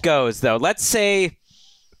how this goes, though. Let's say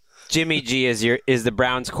Jimmy G is the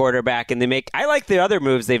Browns quarterback, and they make. I like the other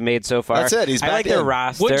moves they've made so far. That's it. He's back I like their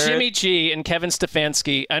roster. Would Jimmy G and Kevin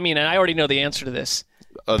Stefanski? I mean, and I already know the answer to this.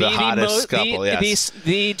 Oh, the hottest couple, yes.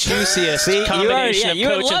 The juiciest combination of you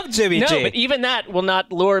coaching. would love Jimmy G. No, but even that will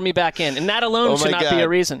not lure me back in, and that alone should not be a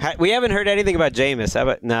reason. We haven't heard anything about Jameis. How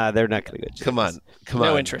about? Nah, they're not going to go. Jameis. Come on.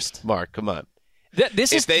 No interest. Mark, come on.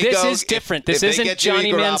 This is different. This isn't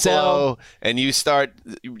Johnny Manziel. And you start,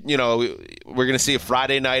 we're going to see a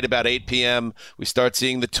Friday night about 8 p.m. We start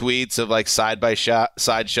seeing the tweets of like side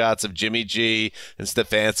shots of Jimmy G and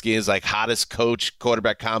Stefanski as like hottest coach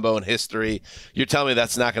quarterback combo in history. You're telling me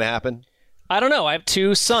that's not going to happen? I don't know. I have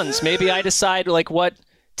 2 sons. Maybe I decide like what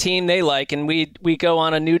team they like, and we go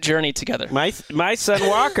on a new journey together. My son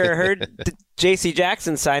Walker heard J.C.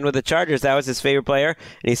 Jackson signed with the Chargers. That was his favorite player,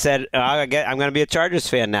 and he said, I'm going to be a Chargers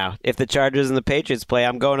fan now. If the Chargers and the Patriots play,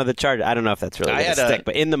 I'm going to the Chargers. I don't know if that's really going to stick,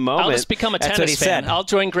 but in the moment, I'll just become a that's tennis what he fan. said. I'll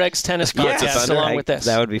join Greg's tennis podcast along with this.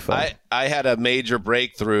 That would be fun. I had a major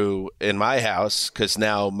breakthrough in my house because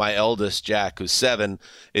now my eldest, Jack, who's 7,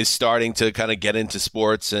 is starting to kind of get into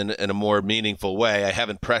sports in a more meaningful way. I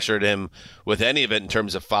haven't pressured him with any of it in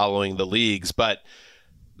terms of following the leagues, but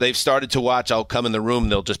they've started to watch. I'll come in the room,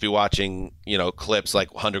 they'll just be watching, clips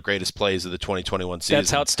like 100 greatest plays of the 2021 season.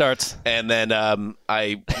 That's how it starts. And then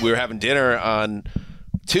we were having dinner on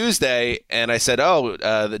Tuesday, and I said,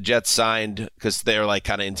 the Jets signed, because they were like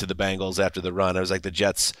kind of into the Bengals after the run. I was like, the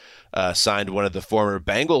Jets signed one of the former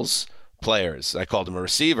Bengals players. I called him a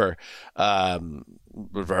receiver,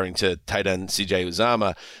 referring to tight end CJ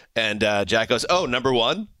Uzomah. And Jack goes, number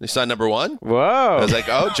 1? They signed number 1? Whoa. I was like,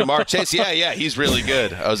 Jamar Chase. Yeah, he's really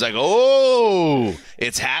good. I was like,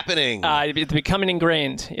 it's happening. It's becoming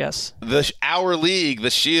ingrained, yes. Our league,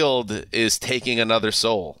 the Shield, is taking another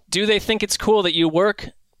soul. Do they think it's cool that you work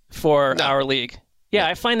for our league? Yeah,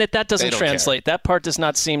 I find that doesn't don't translate. That part does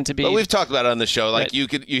not seem to be. But we've talked about it on the show. Like Right.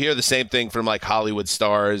 you hear the same thing from like Hollywood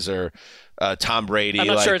stars or Tom Brady. I'm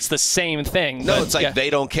not like, sure it's the same thing. No, but it's like yeah. they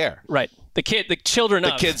don't care. Right. The children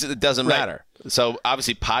The of. kids, it doesn't Right. matter. So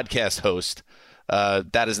obviously, podcast host,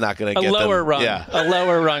 that is not going to A get lower them. rung. Yeah. A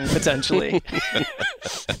lower rung, potentially.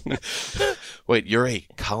 Wait, you're a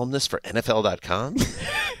columnist for NFL.com?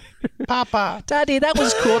 Papa. Daddy, that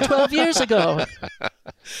was cool 12 years ago.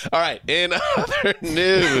 All right. In other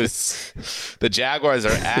news, the Jaguars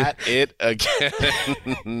are at it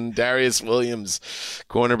again. Darius Williams,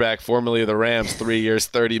 cornerback, formerly of the Rams, 3 years,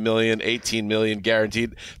 $30 million, $18 million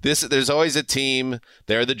guaranteed. There's always a team.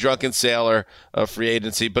 They're the drunken sailor of free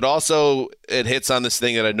agency, but also it hits on this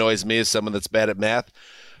thing that annoys me as someone that's bad at math.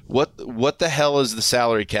 What the hell is the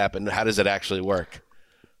salary cap, and how does it actually work?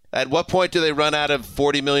 At what point do they run out of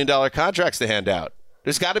 $40 million contracts to hand out?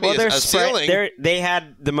 There's got to be a ceiling. They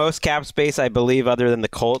had the most cap space, I believe, other than the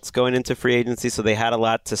Colts going into free agency, so they had a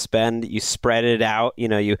lot to spend. You spread it out. You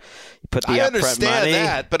put the I upfront understand money.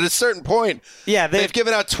 that, but at a certain point, Yeah, they've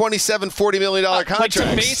given out $40 million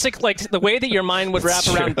contracts. Like the way that your mind would wrap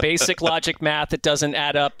around basic logic math, it doesn't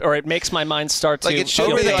add up, or it makes my mind start to. Like, it should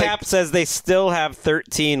feel be Over the like- cap says they still have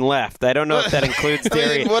 13 left. I don't know if that includes I mean,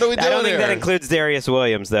 Darius. what are we I don't doing think here? that includes Darius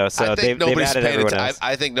Williams, though. So I think they've nobody's added paying everyone attention. else.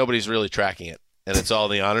 I think nobody's really tracking it, and it's all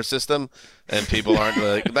the honor system, and people aren't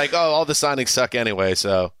like, oh, all the signings suck anyway.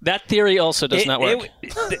 So That theory also does not work.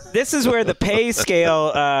 This is where the pay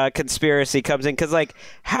scale conspiracy comes in, because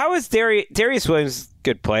how is Darius Williams a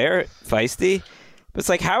good player, feisty? But it's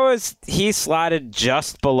like, how is he slotted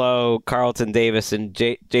just below Carlton Davis and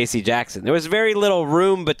J.C. Jackson? There was very little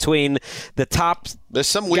room between the top. there's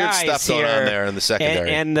some weird guys stuff going on here there in the secondary.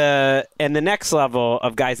 and the next level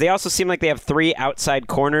of guys. They also seem like they have 3 outside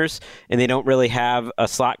corners, and they don't really have a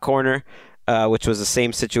slot corner, which was the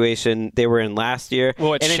same situation they were in last year.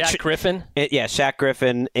 Well, it's And then Shaq Griffin. Shaq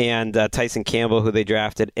Griffin and Tyson Campbell, who they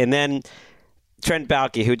drafted, and then Trent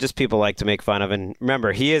Baalke, who just people like to make fun of. And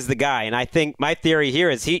remember, he is the guy. And I think my theory here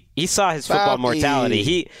is he saw his football Baalke.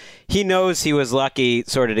 mortality. He knows he was lucky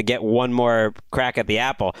sort of to get one more crack at the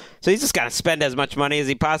apple. So he's just got to spend as much money as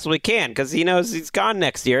he possibly can, because he knows he's gone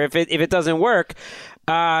next year if it doesn't work.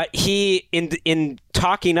 He in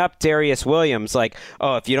talking up Darius Williams, like,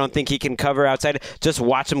 oh, if you don't think he can cover outside, just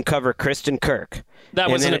watch him cover Christian Kirk. That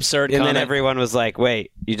was an absurd comment. And then everyone was like,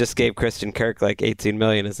 wait, you just gave Christian Kirk like $18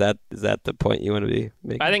 million. Is that the point you want to be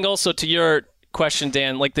making? I think also to your question,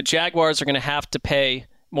 Dan, like the Jaguars are going to have to pay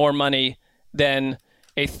more money than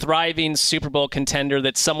a thriving Super Bowl contender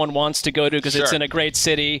that someone wants to go to because it's Sure. in a great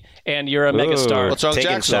city and you're a Ooh, megastar. What's wrong with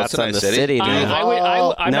taking Jacksonville? shots It's a on nice the city. city, dude.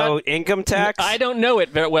 I'm no not- income tax? I don't know it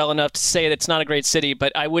very well enough to say that it's not a great city,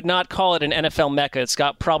 but I would not call it an NFL mecca. It's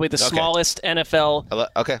got probably the smallest NFL.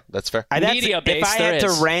 Okay, that's fair. media base If I there had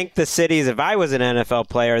is. to rank the cities, if I was an NFL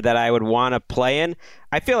player that I would want to play in,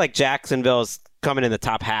 I feel like Jacksonville's coming in the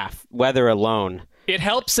top half, weather alone. It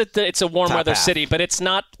helps that it's a warm Top weather half. city, but it's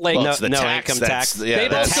not like Well, No- it's the no tax, income that's- tax. Yeah,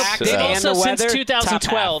 They've that's, also, tax they've and also the since weather,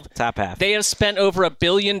 2012, top half. they have spent over $1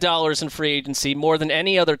 billion in free agency, more than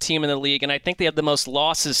any other team in the league, and I think they have the most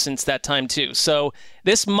losses since that time too. So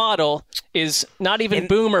this model is not even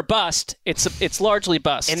boom or bust; it's largely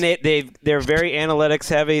bust. And they're very analytics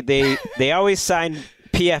heavy. They always sign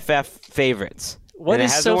PFF favorites. What And it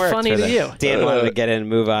is hasn't so worked funny for to them. you? Dan wanted to get in and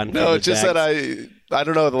move on. No, from it's the just that Jags. I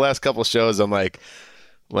don't know. The last couple of shows, I'm like,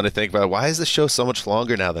 when I think about it, why is the show so much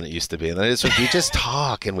longer now than it used to be? And then we just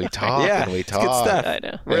talk and we talk Yeah, and we it's talk. good stuff. I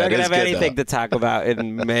know. We're Yeah, not it gonna is have good, anything though. to talk about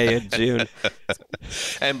in May and June.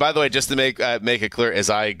 And by the way, just to make it clear, as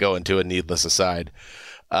I go into a needless aside,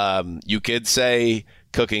 you could say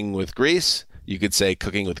cooking with grease, you could say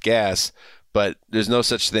cooking with gas, but there's no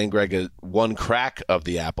such thing, Greg, as one crack of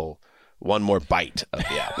the apple, one more bite of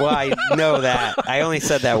the apple. Well, I know that. I only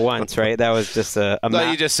said that once, right? That was just a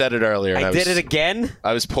No, you just said it earlier. And I did it again.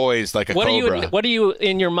 I was poised like a What cobra. are you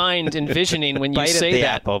in your mind envisioning when you Bite at say the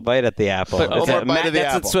that? apple. Bite at the apple. But- Is One more that bite of the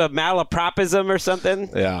that's apple. a malapropism or something.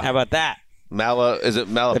 Yeah. How about that? Is it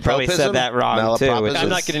malapropism? They probably said that wrong, too, which Malapropism? I'm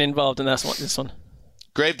not getting involved in this one.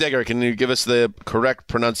 Gravedigger, can you give us the correct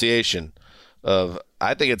pronunciation of?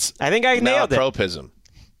 I think I nailed it. malapropism.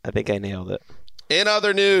 I think I nailed it. In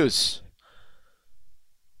other news,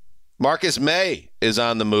 Marcus May is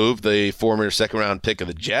on the move, the former second-round pick of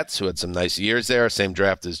the Jets, who had some nice years there, same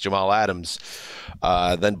draft as Jamal Adams.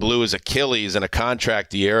 Then blew his Achilles in a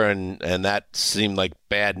contract year, and that seemed like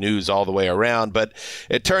bad news all the way around. But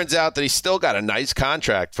it turns out that he still got a nice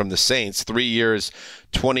contract from the Saints, 3 years,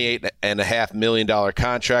 $28.5 million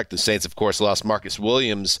contract. The Saints, of course, lost Marcus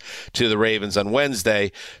Williams to the Ravens on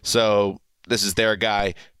Wednesday. So this is their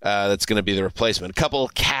guy that's going to be the replacement. A couple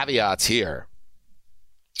caveats here.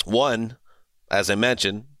 One, as I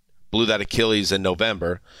mentioned, blew that Achilles in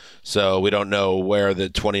November, so we don't know where the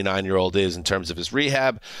 29-year-old is in terms of his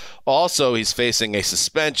rehab. Also, he's facing a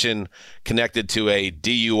suspension connected to a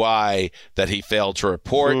DUI that he failed to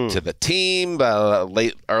report to the team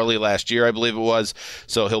early last year, I believe it was.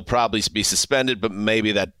 So he'll probably be suspended, but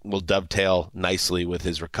maybe that will dovetail nicely with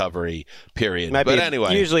his recovery period.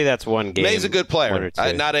 Anyway, usually that's one game. He's a good player,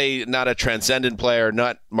 not a transcendent player,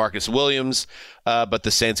 not Marcus Williams. But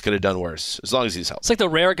the Saints could have done worse, as long as he's healthy. It's like the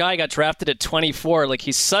rare guy got drafted at 24. Like,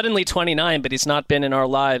 he's suddenly 29, but he's not been in our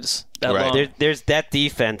lives that long. There's that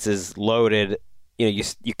defense is loaded.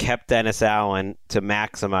 You kept Dennis Allen to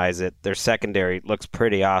maximize it. Their secondary looks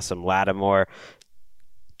pretty awesome. Lattimore,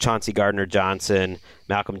 Chauncey Gardner-Johnson,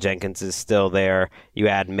 Malcolm Jenkins is still there. You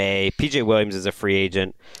add May. P.J. Williams is a free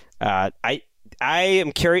agent. I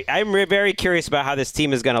am curious. I'm very curious about how this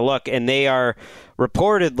team is going to look, and they are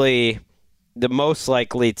reportedly the most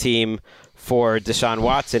likely team for Deshaun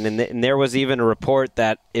Watson, and there was even a report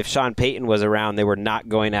that if Sean Payton was around, they were not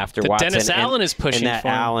going after Watson. Dennis Allen is pushing and that for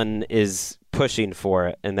him. Allen is pushing for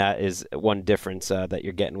it, and that is one difference that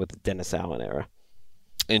you're getting with the Dennis Allen era.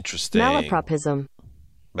 Interesting. Malapropism.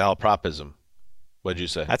 What'd you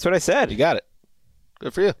say? That's what I said. You got it.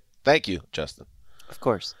 Good for you. Thank you, Justin. Of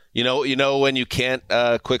course. You know when you can't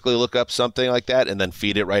quickly look up something like that and then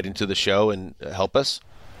feed it right into the show and help us?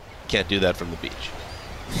 Can't do that from the beach.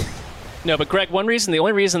 No, but Greg, the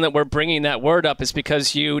only reason that we're bringing that word up is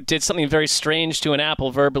because you did something very strange to an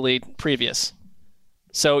apple verbally previous.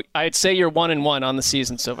 So I'd say you're 1-1 on the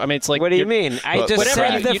season. So I mean, it's like, what do you mean? I just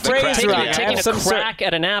said the phrase wrong. You're taking a crack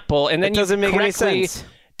at an apple, and then you correctly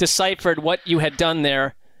deciphered what you had done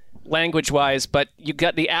there, language-wise. But you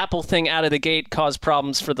got the apple thing out of the gate, caused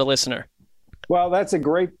problems for the listener. Well, that's a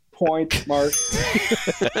great point, Mark.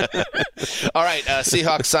 All right,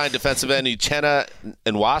 Seahawks signed defensive end Uchenna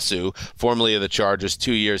Nwasu, formerly of the Chargers,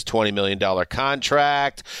 2 years, $20 million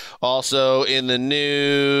contract. Also in the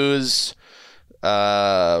news,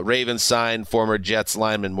 Ravens signed former Jets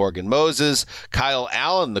lineman Morgan Moses. Kyle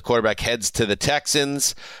Allen, the quarterback, heads to the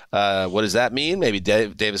Texans. What does that mean? Maybe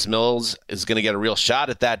Davis Mills is going to get a real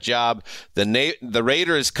shot at that job. The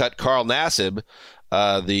Raiders cut Carl Nassib,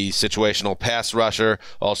 the situational pass rusher,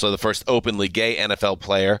 also the first openly gay NFL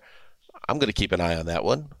player. I'm going to keep an eye on that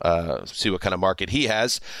one, see what kind of market he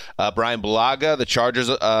has. Brian Bulaga, the Chargers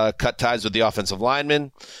cut ties with the offensive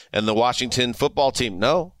lineman. And the Washington football team,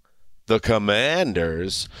 the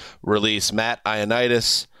Commanders release Matt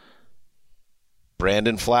Ioannidis,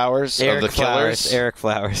 Brandon Flowers of the Killers. Eric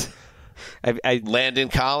Flowers. Landon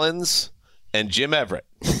Collins, and Jim Everett.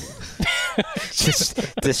 Just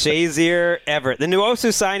DeShazier Everett. The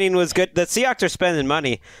Nwosu signing was good. The Seahawks are spending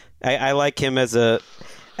money. I like him as a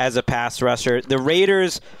pass rusher. The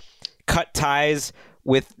Raiders cut ties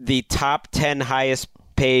with the top 10 highest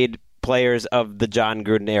paid players of the John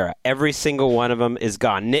Gruden era. Every single one of them is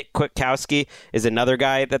gone. Nick Kwiatkowski is another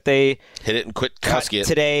guy that they hit it and cut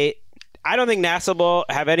today. I don't think Nassib will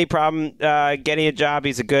have any problem getting a job.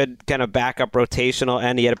 He's a good kind of backup rotational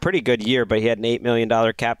end. He had a pretty good year, but he had an $8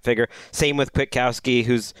 million cap figure. Same with Kwiatkowski,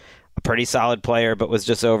 who's a pretty solid player, but was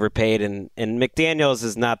just overpaid. And McDaniels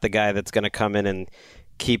is not the guy that's going to come in and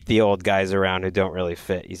keep the old guys around who don't really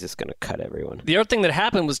fit. He's just going to cut everyone. The other thing that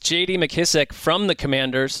happened was J.D. McKissick from the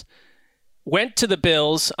Commanders went to the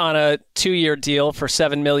Bills on a 2-year deal for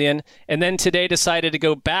 $7 million, and then today decided to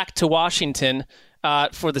go back to Washington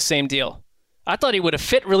for the same deal. I thought he would have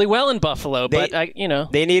fit really well in Buffalo, but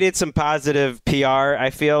they needed some positive PR, I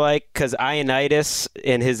feel like, because Ioannidis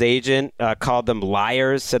and his agent called them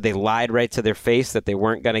liars, said they lied right to their face that they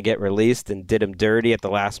weren't going to get released and did him dirty at the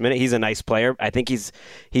last minute. He's a nice player. I think he's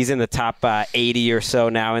in the top 80 or so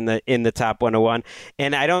now in the top 101,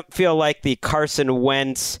 and I don't feel like the Carson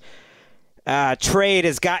Wentz trade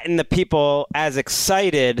has gotten the people as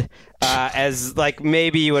excited as like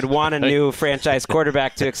maybe you would want a new franchise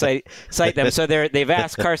quarterback to excite them. So they've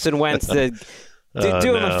asked Carson Wentz to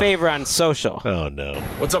do him a favor on social. Oh, no.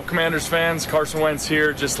 What's up, Commanders fans? Carson Wentz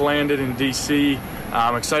here. Just landed in D.C.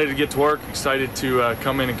 I'm excited to get to work, excited to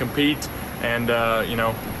come in and compete. And,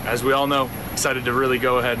 as we all know, excited to really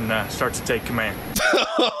go ahead and start to take command.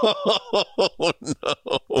 Oh,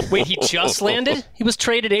 no. Wait, he just landed? He was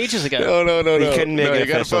traded ages ago. No. He couldn't make it you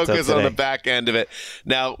got to official focus till on the today. back end of it.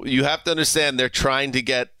 Now, you have to understand they're trying to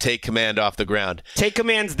get Take Command off the ground. Take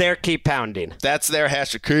Command's there, keep pounding. That's their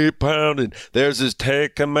hashtag. Keep pounding. There's his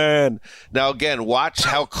Take Command. Now, again, watch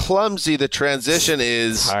how clumsy the transition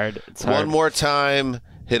is. It's hard. One more time.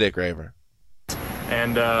 Hit it, Graver.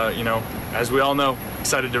 And, as we all know,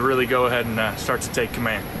 excited to really go ahead and start to take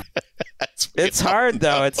command. It's hard,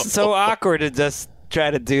 though. It's so awkward to just try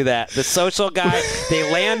to do that. The social guy, they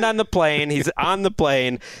land on the plane. He's on the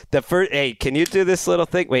plane. The first, hey, can you do this little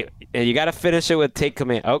thing? Wait, you got to finish it with take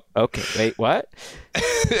command. Oh, okay. Wait, what?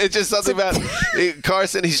 It's just something about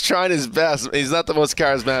Carson. He's trying his best. He's not the most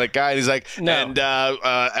charismatic guy. And he's like, no. And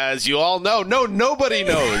as you all know, nobody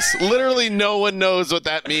knows. Literally no one knows what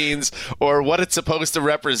that means or what it's supposed to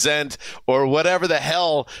represent or whatever the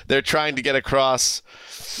hell they're trying to get across.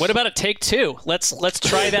 What about a take two? Let's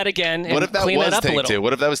try that again and what if that clean was that up take a little. two?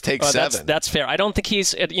 What if that was take 7? That's fair. I don't think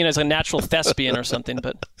he's is a natural thespian or something.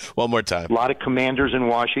 But one more time. A lot of commanders in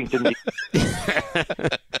Washington.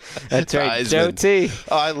 That's right, Joe T.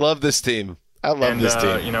 Oh, I love this team. I love this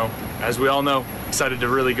team. As we all know, excited to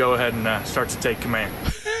really go ahead and start to take command.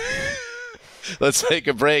 Let's take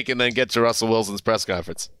a break and then get to Russell Wilson's press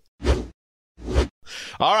conference.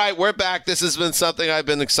 All right, we're back. This has been something I've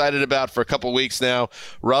been excited about for a couple weeks now.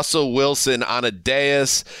 Russell Wilson on a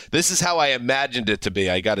dais. This is how I imagined it to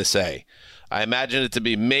be, I got to say. I imagined it to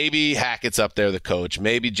be maybe Hackett's up there, the coach.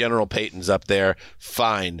 Maybe General Payton's up there.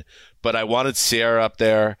 Fine. But I wanted Ciara up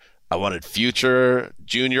there. I wanted Future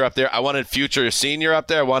Junior up there. I wanted Future Senior up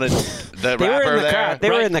there. I wanted the rapper there. They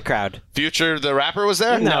were in the crowd. Future, the rapper, was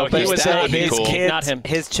there? No, he was his cool. kids, not him.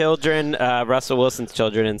 His children, Russell Wilson's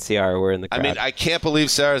children, and Ciara were in the crowd. I mean, I can't believe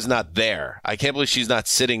Sarah's not there. I can't believe she's not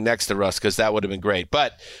sitting next to Russ because that would have been great.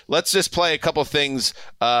 But let's just play a couple things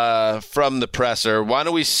from the presser. Why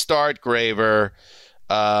don't we start, Graver?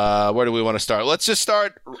 Where do we want to start? Let's just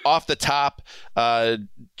start off the top.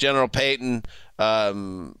 General Payton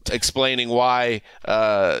explaining why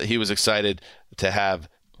he was excited to have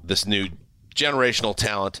this new generational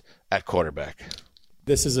talent at quarterback.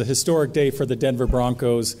 This is a historic day for the Denver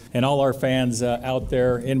Broncos and all our fans out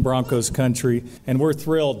there in Broncos country. And we're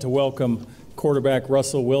thrilled to welcome quarterback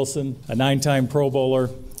Russell Wilson, a 9-time Pro Bowler,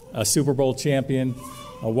 a Super Bowl champion,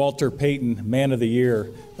 a Walter Payton Man of the Year,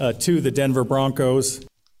 to the Denver Broncos.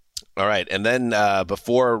 All right. And then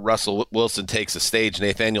before Russell Wilson takes the stage,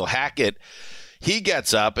 Nathaniel Hackett, he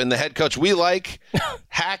gets up, and the head coach, we like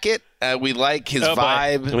Hackett. We like his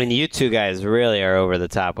vibe. I mean, you two guys really are over the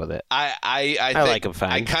top with it. I like him fine.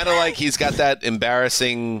 I kind of like he's got that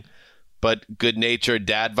embarrassing but good-natured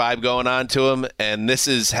dad vibe going on to him, and this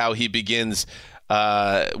is how he begins. We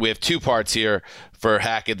have 2 parts here for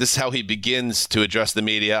Hackett. This is how he begins to address the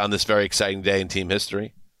media on this very exciting day in team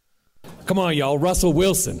history. Come on, y'all. Russell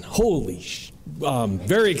Wilson. Holy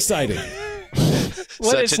very excited.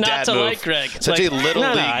 What is not to like, Greg? Such a little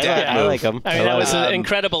league dad move. I like him. I mean, that was an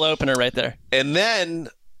incredible opener right there. And then,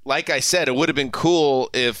 like I said, it would have been cool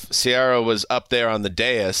if Ciara was up there on the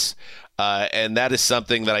dais, and that is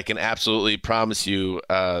something that I can absolutely promise you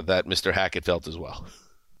that Mr. Hackett felt as well.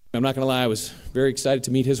 I'm not going to lie. I was very excited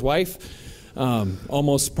to meet his wife.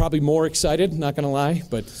 Almost probably more excited, not going to lie.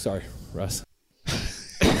 But sorry, Russ.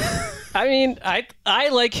 I mean, I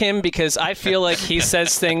like him because I feel like he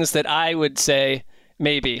says things that I would say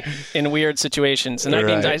maybe in weird situations. And I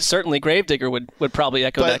mean, certainly Gravedigger would probably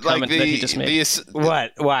echo that comment that he just made.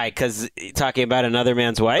 What? Why? Because talking about another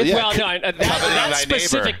man's wife? Yeah, well, no, that's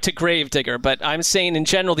specific to Gravedigger, but I'm saying in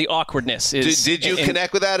general the awkwardness is... Did you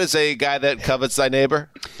connect with that as a guy that covets thy neighbor?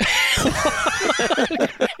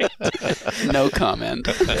 No comment.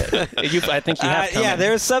 I think you have comment. Yeah,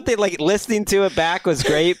 there was something like listening to it back was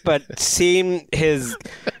great, but seeing his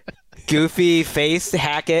goofy face,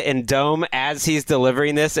 Hackett and Dome as he's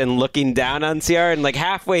delivering this and looking down on Ciara, and like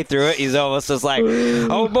halfway through it, he's almost just like,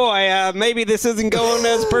 "Oh boy, maybe this isn't going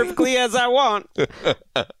as perfectly as I want.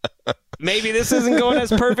 Maybe this isn't going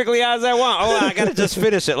as perfectly as I want. Oh, I gotta just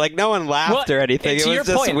finish it." Like no one laughed or anything. It was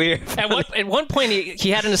just weird. At one point, he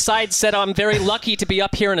had an aside said, "I'm very lucky to be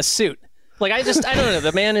up here in a suit." Like I don't know.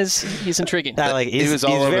 The man he's intriguing. He's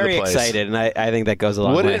very excited, and I think that goes a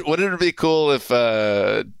long way. Wouldn't it be cool if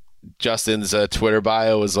Justin's Twitter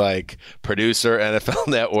bio was like producer, NFL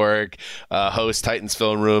Network, host, Titans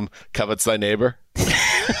Film Room, covets thy neighbor?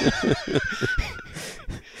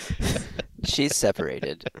 She's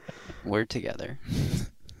separated. We're together.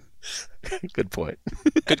 Good point.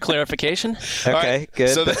 Good clarification. Okay, right, good.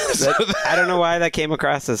 So I don't know why that came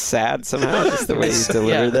across as sad somehow, just the way you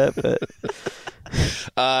delivered that.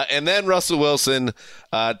 But and then Russell Wilson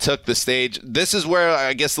took the stage. This is where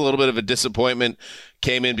I guess a little bit of a disappointment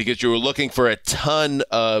came in because you were looking for a ton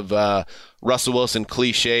of Russell Wilson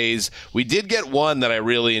cliches. We did get one that I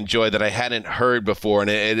really enjoyed that I hadn't heard before, and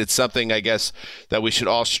it's something I guess that we should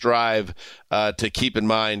all strive to keep in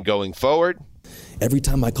mind going forward. Every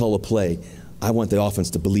time I call a play, I want the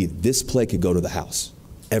offense to believe this play could go to the house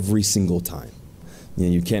every single time.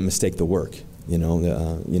 you can't mistake the work.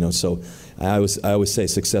 So I always say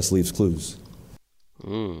success leaves clues.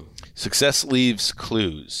 Success leaves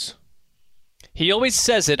clues. He always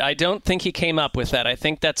says it. I don't think he came up with that. I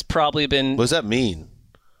think that's probably been... What does that mean?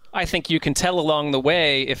 I think you can tell along the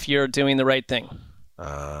way if you're doing the right thing.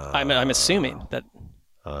 I'm assuming that.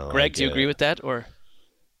 Greg, do you agree with that, or?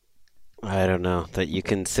 I don't know. That you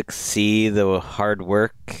can see the hard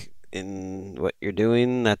work in what you're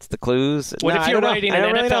doing. That's the clues. What if you're writing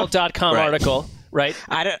an NFL.com Right. article, right?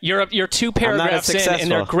 You're 2 paragraphs in,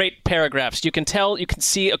 and they're great paragraphs. You can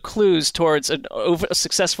see a clues towards a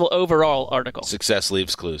successful overall article. Success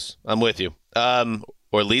leaves clues. I'm with you.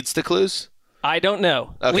 Or leads to clues? I don't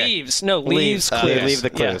know. Okay. Leaves clues. Leave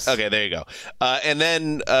the clues. Yeah. Okay, there you go. And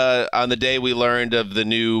then on the day we learned of the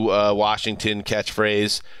new Washington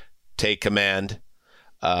catchphrase, "Take command."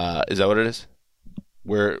 Is that what it is?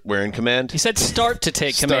 We're in command? He said start to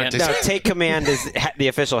take command. No, take command is the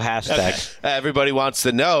official hashtag. Okay. Everybody wants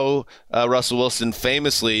to know, Russell Wilson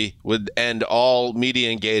famously would end all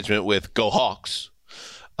media engagement with "Go Hawks."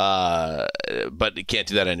 But he can't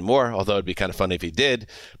do that anymore, although it'd be kind of funny if he did.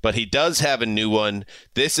 But he does have a new one.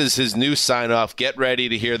 This is his new sign-off. Get ready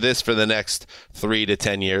to hear this for the next 3 to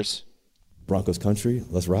 10 years. Broncos country,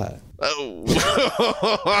 let's ride. Oh.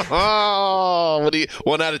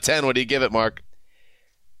 1 out of 10, what do you give it, Mark?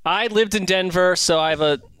 I lived in Denver, so I have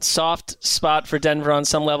a soft spot for Denver on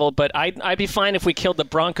some level, but I'd be fine if we killed the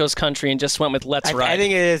Broncos country and just went with let's ride. I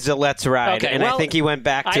think it is a let's ride, okay, and I think he went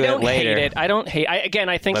back to it later. I don't hate it.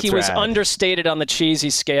 I think Let's he was ride. understated on the cheesy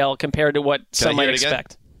scale compared to what some might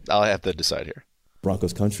expect. I'll have to decide here.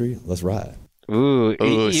 Broncos country, let's ride. Ooh, so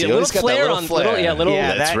a little flair on flair.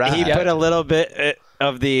 He put a little bit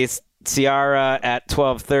of the Ciara at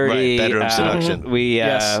 12:30. Right, bedroom seduction.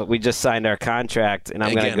 We just signed our contract, and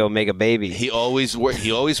I'm going to go make a baby. He always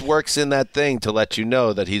works in that thing to let you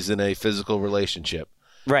know that he's in a physical relationship.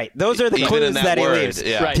 Right. Those are the Even clues in that he word, leaves.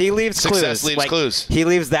 yeah. Right. He leaves Success clues. leaves clues. He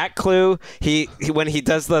leaves that clue. He when he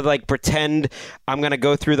does the pretend I'm going to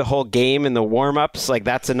go through the whole game in the warm-ups,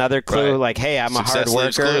 that's another clue. Right. Like, hey, I'm Success a hard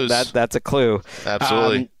leaves worker. clues. That's a clue.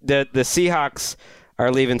 Absolutely. The Seahawks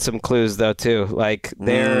are leaving some clues though too. Like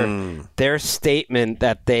their statement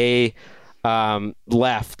that they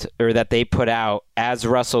left or that they put out as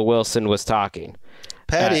Russell Wilson was talking.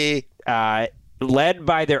 Petty. Led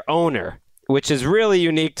by their owner, which is really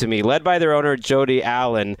unique to me, led by their owner, Jody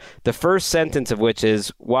Allen, the first sentence of which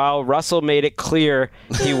is, while Russell made it clear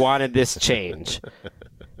he wanted this change.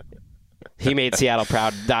 He made Seattle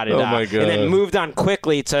proud, Oh, my God. And then moved on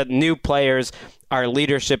quickly to new players. Our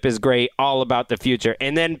leadership is great, all about the future.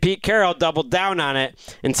 And then Pete Carroll doubled down on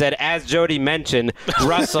it and said, as Jody mentioned,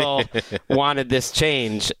 Russell wanted this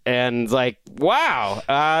change. And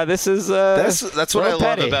wow, this is that's what I love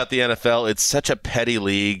petty. about the NFL. It's such a petty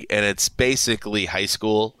league, and it's basically high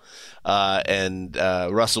school. And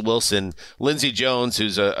Russell Wilson, Lindsey Jones,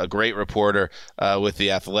 who's a great reporter with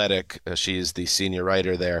The Athletic. She's the senior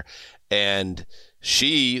writer there. And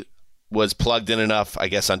she was plugged in enough, I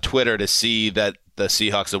guess, on Twitter to see that the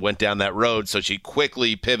Seahawks had went down that road. So she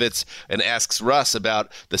quickly pivots and asks Russ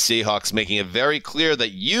about the Seahawks, making it very clear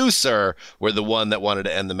that you, sir, were the one that wanted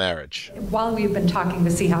to end the marriage. While we've been talking, the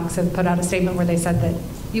Seahawks have put out a statement where they said that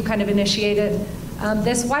you kind of initiated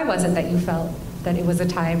this. Why was it that you felt that it was a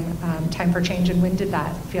time for change, and when did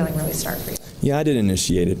that feeling really start for you? Yeah, I did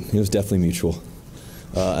initiate it. It was definitely mutual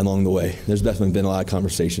along the way. There's definitely been a lot of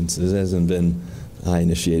conversations. It hasn't been I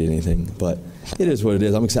initiated anything, but it is what it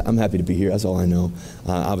is. I'm happy to be here. That's all I know.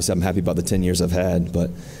 Obviously, I'm happy about the 10 years I've had,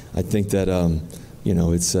 but I think that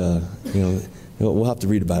it's we'll have to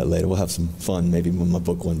read about it later. We'll have some fun, maybe with my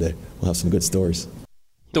book one day. We'll have some good stories.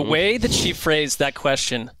 The way that she phrased that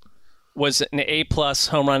question was an A-plus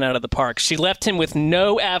home run out of the park. She left him with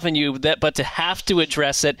no avenue but to have to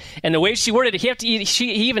address it. And the way she worded it,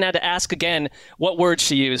 he even had to ask again what word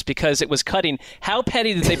she used because it was cutting. How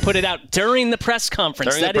petty did they put it out during the press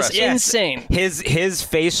conference? That is insane. His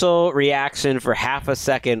facial reaction for half a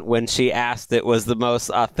second when she asked it was the most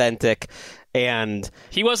authentic. And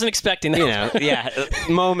he wasn't expecting that.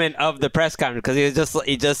 Moment of the press conference because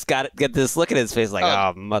he just get this look at his face like,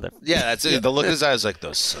 oh mother. Yeah, that's it. The look in his eyes like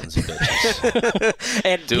those sons of bitches.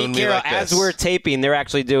 And Pete Carroll, as we're taping, they're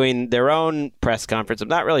actually doing their own press conference. I'm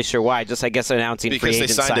not really sure why. Just I guess announcing free agent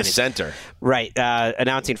signings. Because they signed a center, right?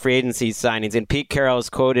 Announcing free agency signings, and Pete Carroll is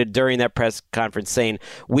quoted during that press conference saying,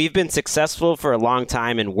 "We've been successful for a long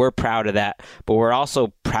time, and we're proud of that. But we're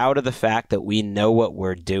also proud of the fact that we know what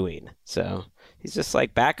we're doing." So he's just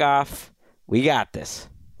like, back off. We got this.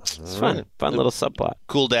 It's fun little subplot.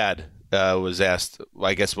 Cool Dad was asked,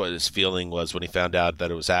 I guess, what his feeling was when he found out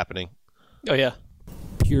that it was happening. Oh, yeah.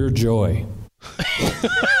 Pure joy.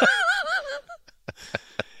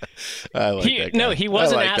 I like that guy. No, he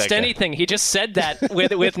wasn't I like asked that guy. anything. He just said that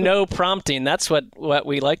with no prompting. That's what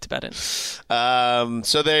we liked about it.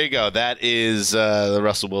 So there you go. That is the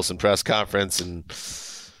Russell Wilson press conference, and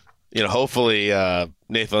hopefully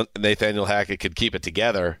Nathaniel Hackett could keep it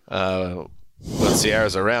together when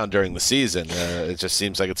Sierra's around during the season. It just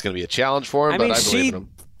seems like it's going to be a challenge for him, but I believe in him.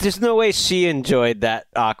 There's no way she enjoyed that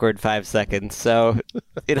awkward 5 seconds. So,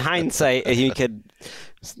 in hindsight, he could,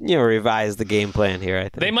 revise the game plan here. I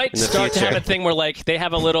think they might start to have a thing where, like, they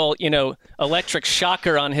have a little, electric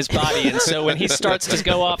shocker on his body, and so when he starts to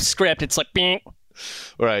go off script, it's like, bing.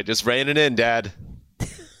 Right, just rein it in, Dad.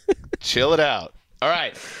 Chill it out. All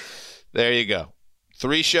right, there you go.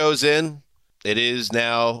 3 shows in. It is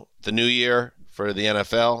now the new year for the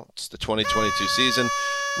NFL. It's the 2022 season.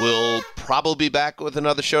 We'll probably be back with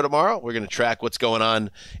another show tomorrow. We're going to track what's going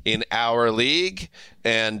on in our league.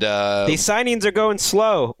 And these signings are going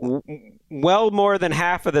slow. Well more than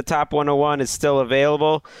half of the top 101 is still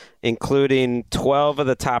available, including 12 of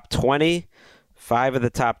the top 20, 5 of the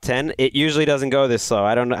top 10. It usually doesn't go this slow.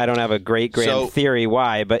 I don't have a great grand theory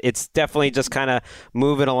why, but it's definitely just kind of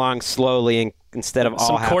moving along slowly and instead of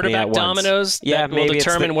all happening at once. Some quarterback dominoes that will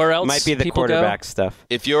determine where else might be the people quarterback go. stuff.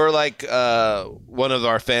 If you're like one of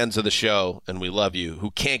our fans of the show, and we love you,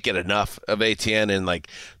 who can't get enough of ATN, and like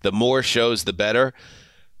the more shows, the better,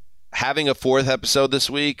 having a 4th episode this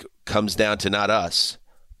week comes down to not us,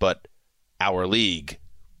 but our league,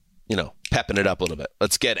 pepping it up a little bit.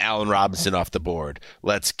 Let's get Allen Robinson off the board.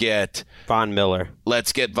 Let's get Von Miller. Another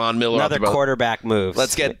off the quarterback move.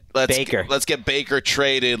 Let's get Baker. Let's get Baker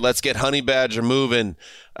traded. Let's get Honey Badger moving.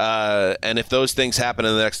 And if those things happen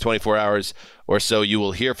in the next 24 hours or so, you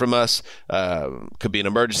will hear from us. Could be an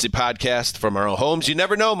emergency podcast from our own homes. You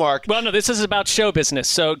never know, Mark. Well, no, this is about show business.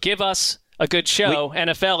 So give us a good show,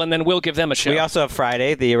 NFL, and then we'll give them a show. We also have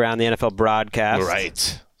Friday, the Around the NFL broadcast.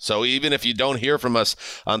 Right. So even if you don't hear from us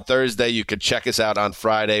on Thursday, you could check us out on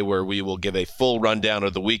Friday, where we will give a full rundown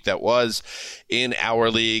of the week that was in our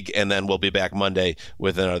league, and then we'll be back Monday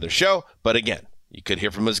with another show. But again, you could hear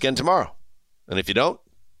from us again tomorrow. And if you don't,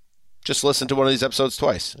 just listen to one of these episodes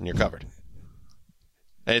twice, and you're covered.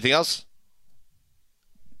 Anything else?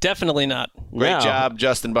 Definitely not. Great job,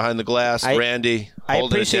 Justin, behind the glass. Randy,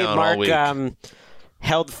 holding it down all week. I appreciate Mark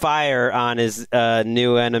held fire on his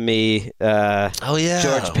new enemy,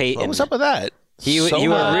 George Payton. What was up with that? You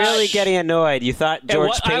were really getting annoyed. You thought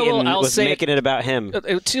George Payton was making it about him.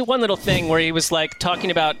 One little thing where he was like talking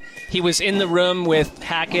about he was in the room with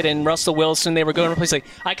Hackett and Russell Wilson. They were going to a place like,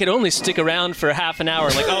 I could only stick around for half an hour.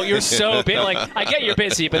 Like, oh, you're so busy. Like, I get you're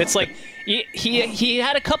busy, but it's like he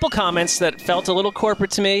had a couple comments that felt a little corporate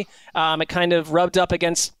to me. It kind of rubbed up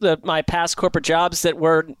against my past corporate jobs that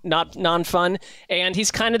were not non-fun. And he's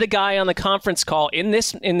kind of the guy on the conference call in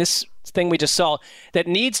this thing we just saw that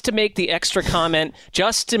needs to make the extra comment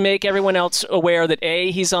just to make everyone else aware that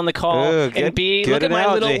A, he's on the call, and B, look at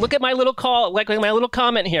my little call, like my little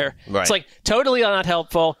comment here. Right. It's like totally not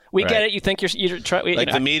helpful. We get it. You think you're trying.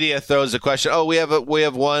 Like the media throws a question. Oh, we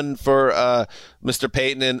have one for Mr.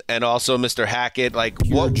 Payton and also Mr. Hackett. Like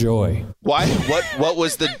Pure joy. Why? What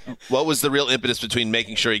was the real impetus between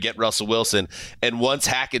making sure you get Russell Wilson, and once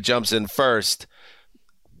Hackett jumps in first,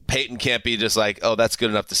 Payton can't be just like, oh, that's good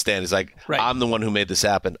enough to stand. He's like, I'm the one who made this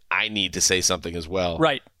happen. I need to say something as well.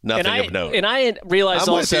 Right. Nothing of note. And I realize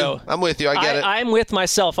I'm with you. I get it. I'm with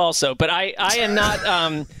myself also, but I am not.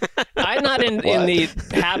 I'm not in the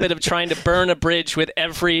habit of trying to burn a bridge with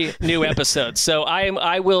every new episode. So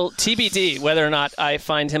I will TBD whether or not I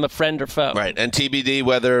find him a friend or foe. Right, and TBD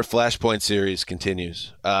whether Flashpoint series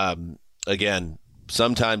continues. Again,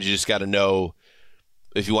 sometimes you just got to know.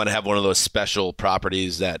 If you want to have one of those special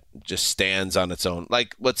properties that just stands on its own,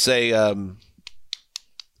 like let's say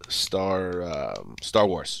Star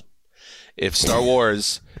Wars. If Star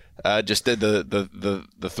Wars just did the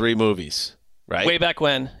 3 movies, right? Way back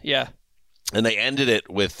when, yeah. And they ended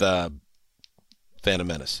it with Phantom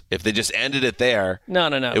Menace. If they just ended it there, no,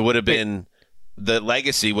 it would have been the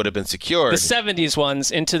legacy would have been secured. The 70s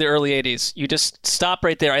ones into the early 80s. You just stop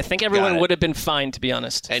right there. I think everyone would have been fine, to be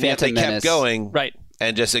honest. And yet they kept going, right?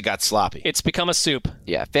 And just it got sloppy. It's become a soup.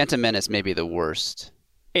 Yeah, Phantom Menace may be the worst.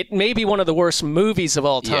 It may be one of the worst movies of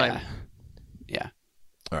all time. Yeah.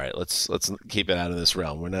 All right, let's keep it out of this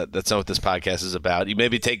realm. That's not what this podcast is about. You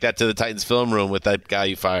maybe take that to the Titans film room with that guy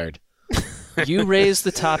you fired. You raised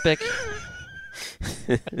the topic.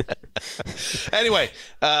 Anyway,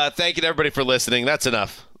 thank you to everybody for listening. That's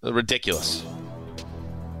enough. Ridiculous.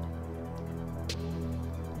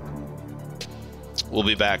 We'll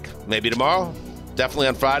be back maybe tomorrow. Definitely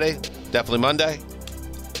on Friday. Definitely Monday.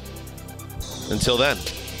 Until then,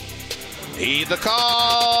 heed the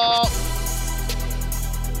call.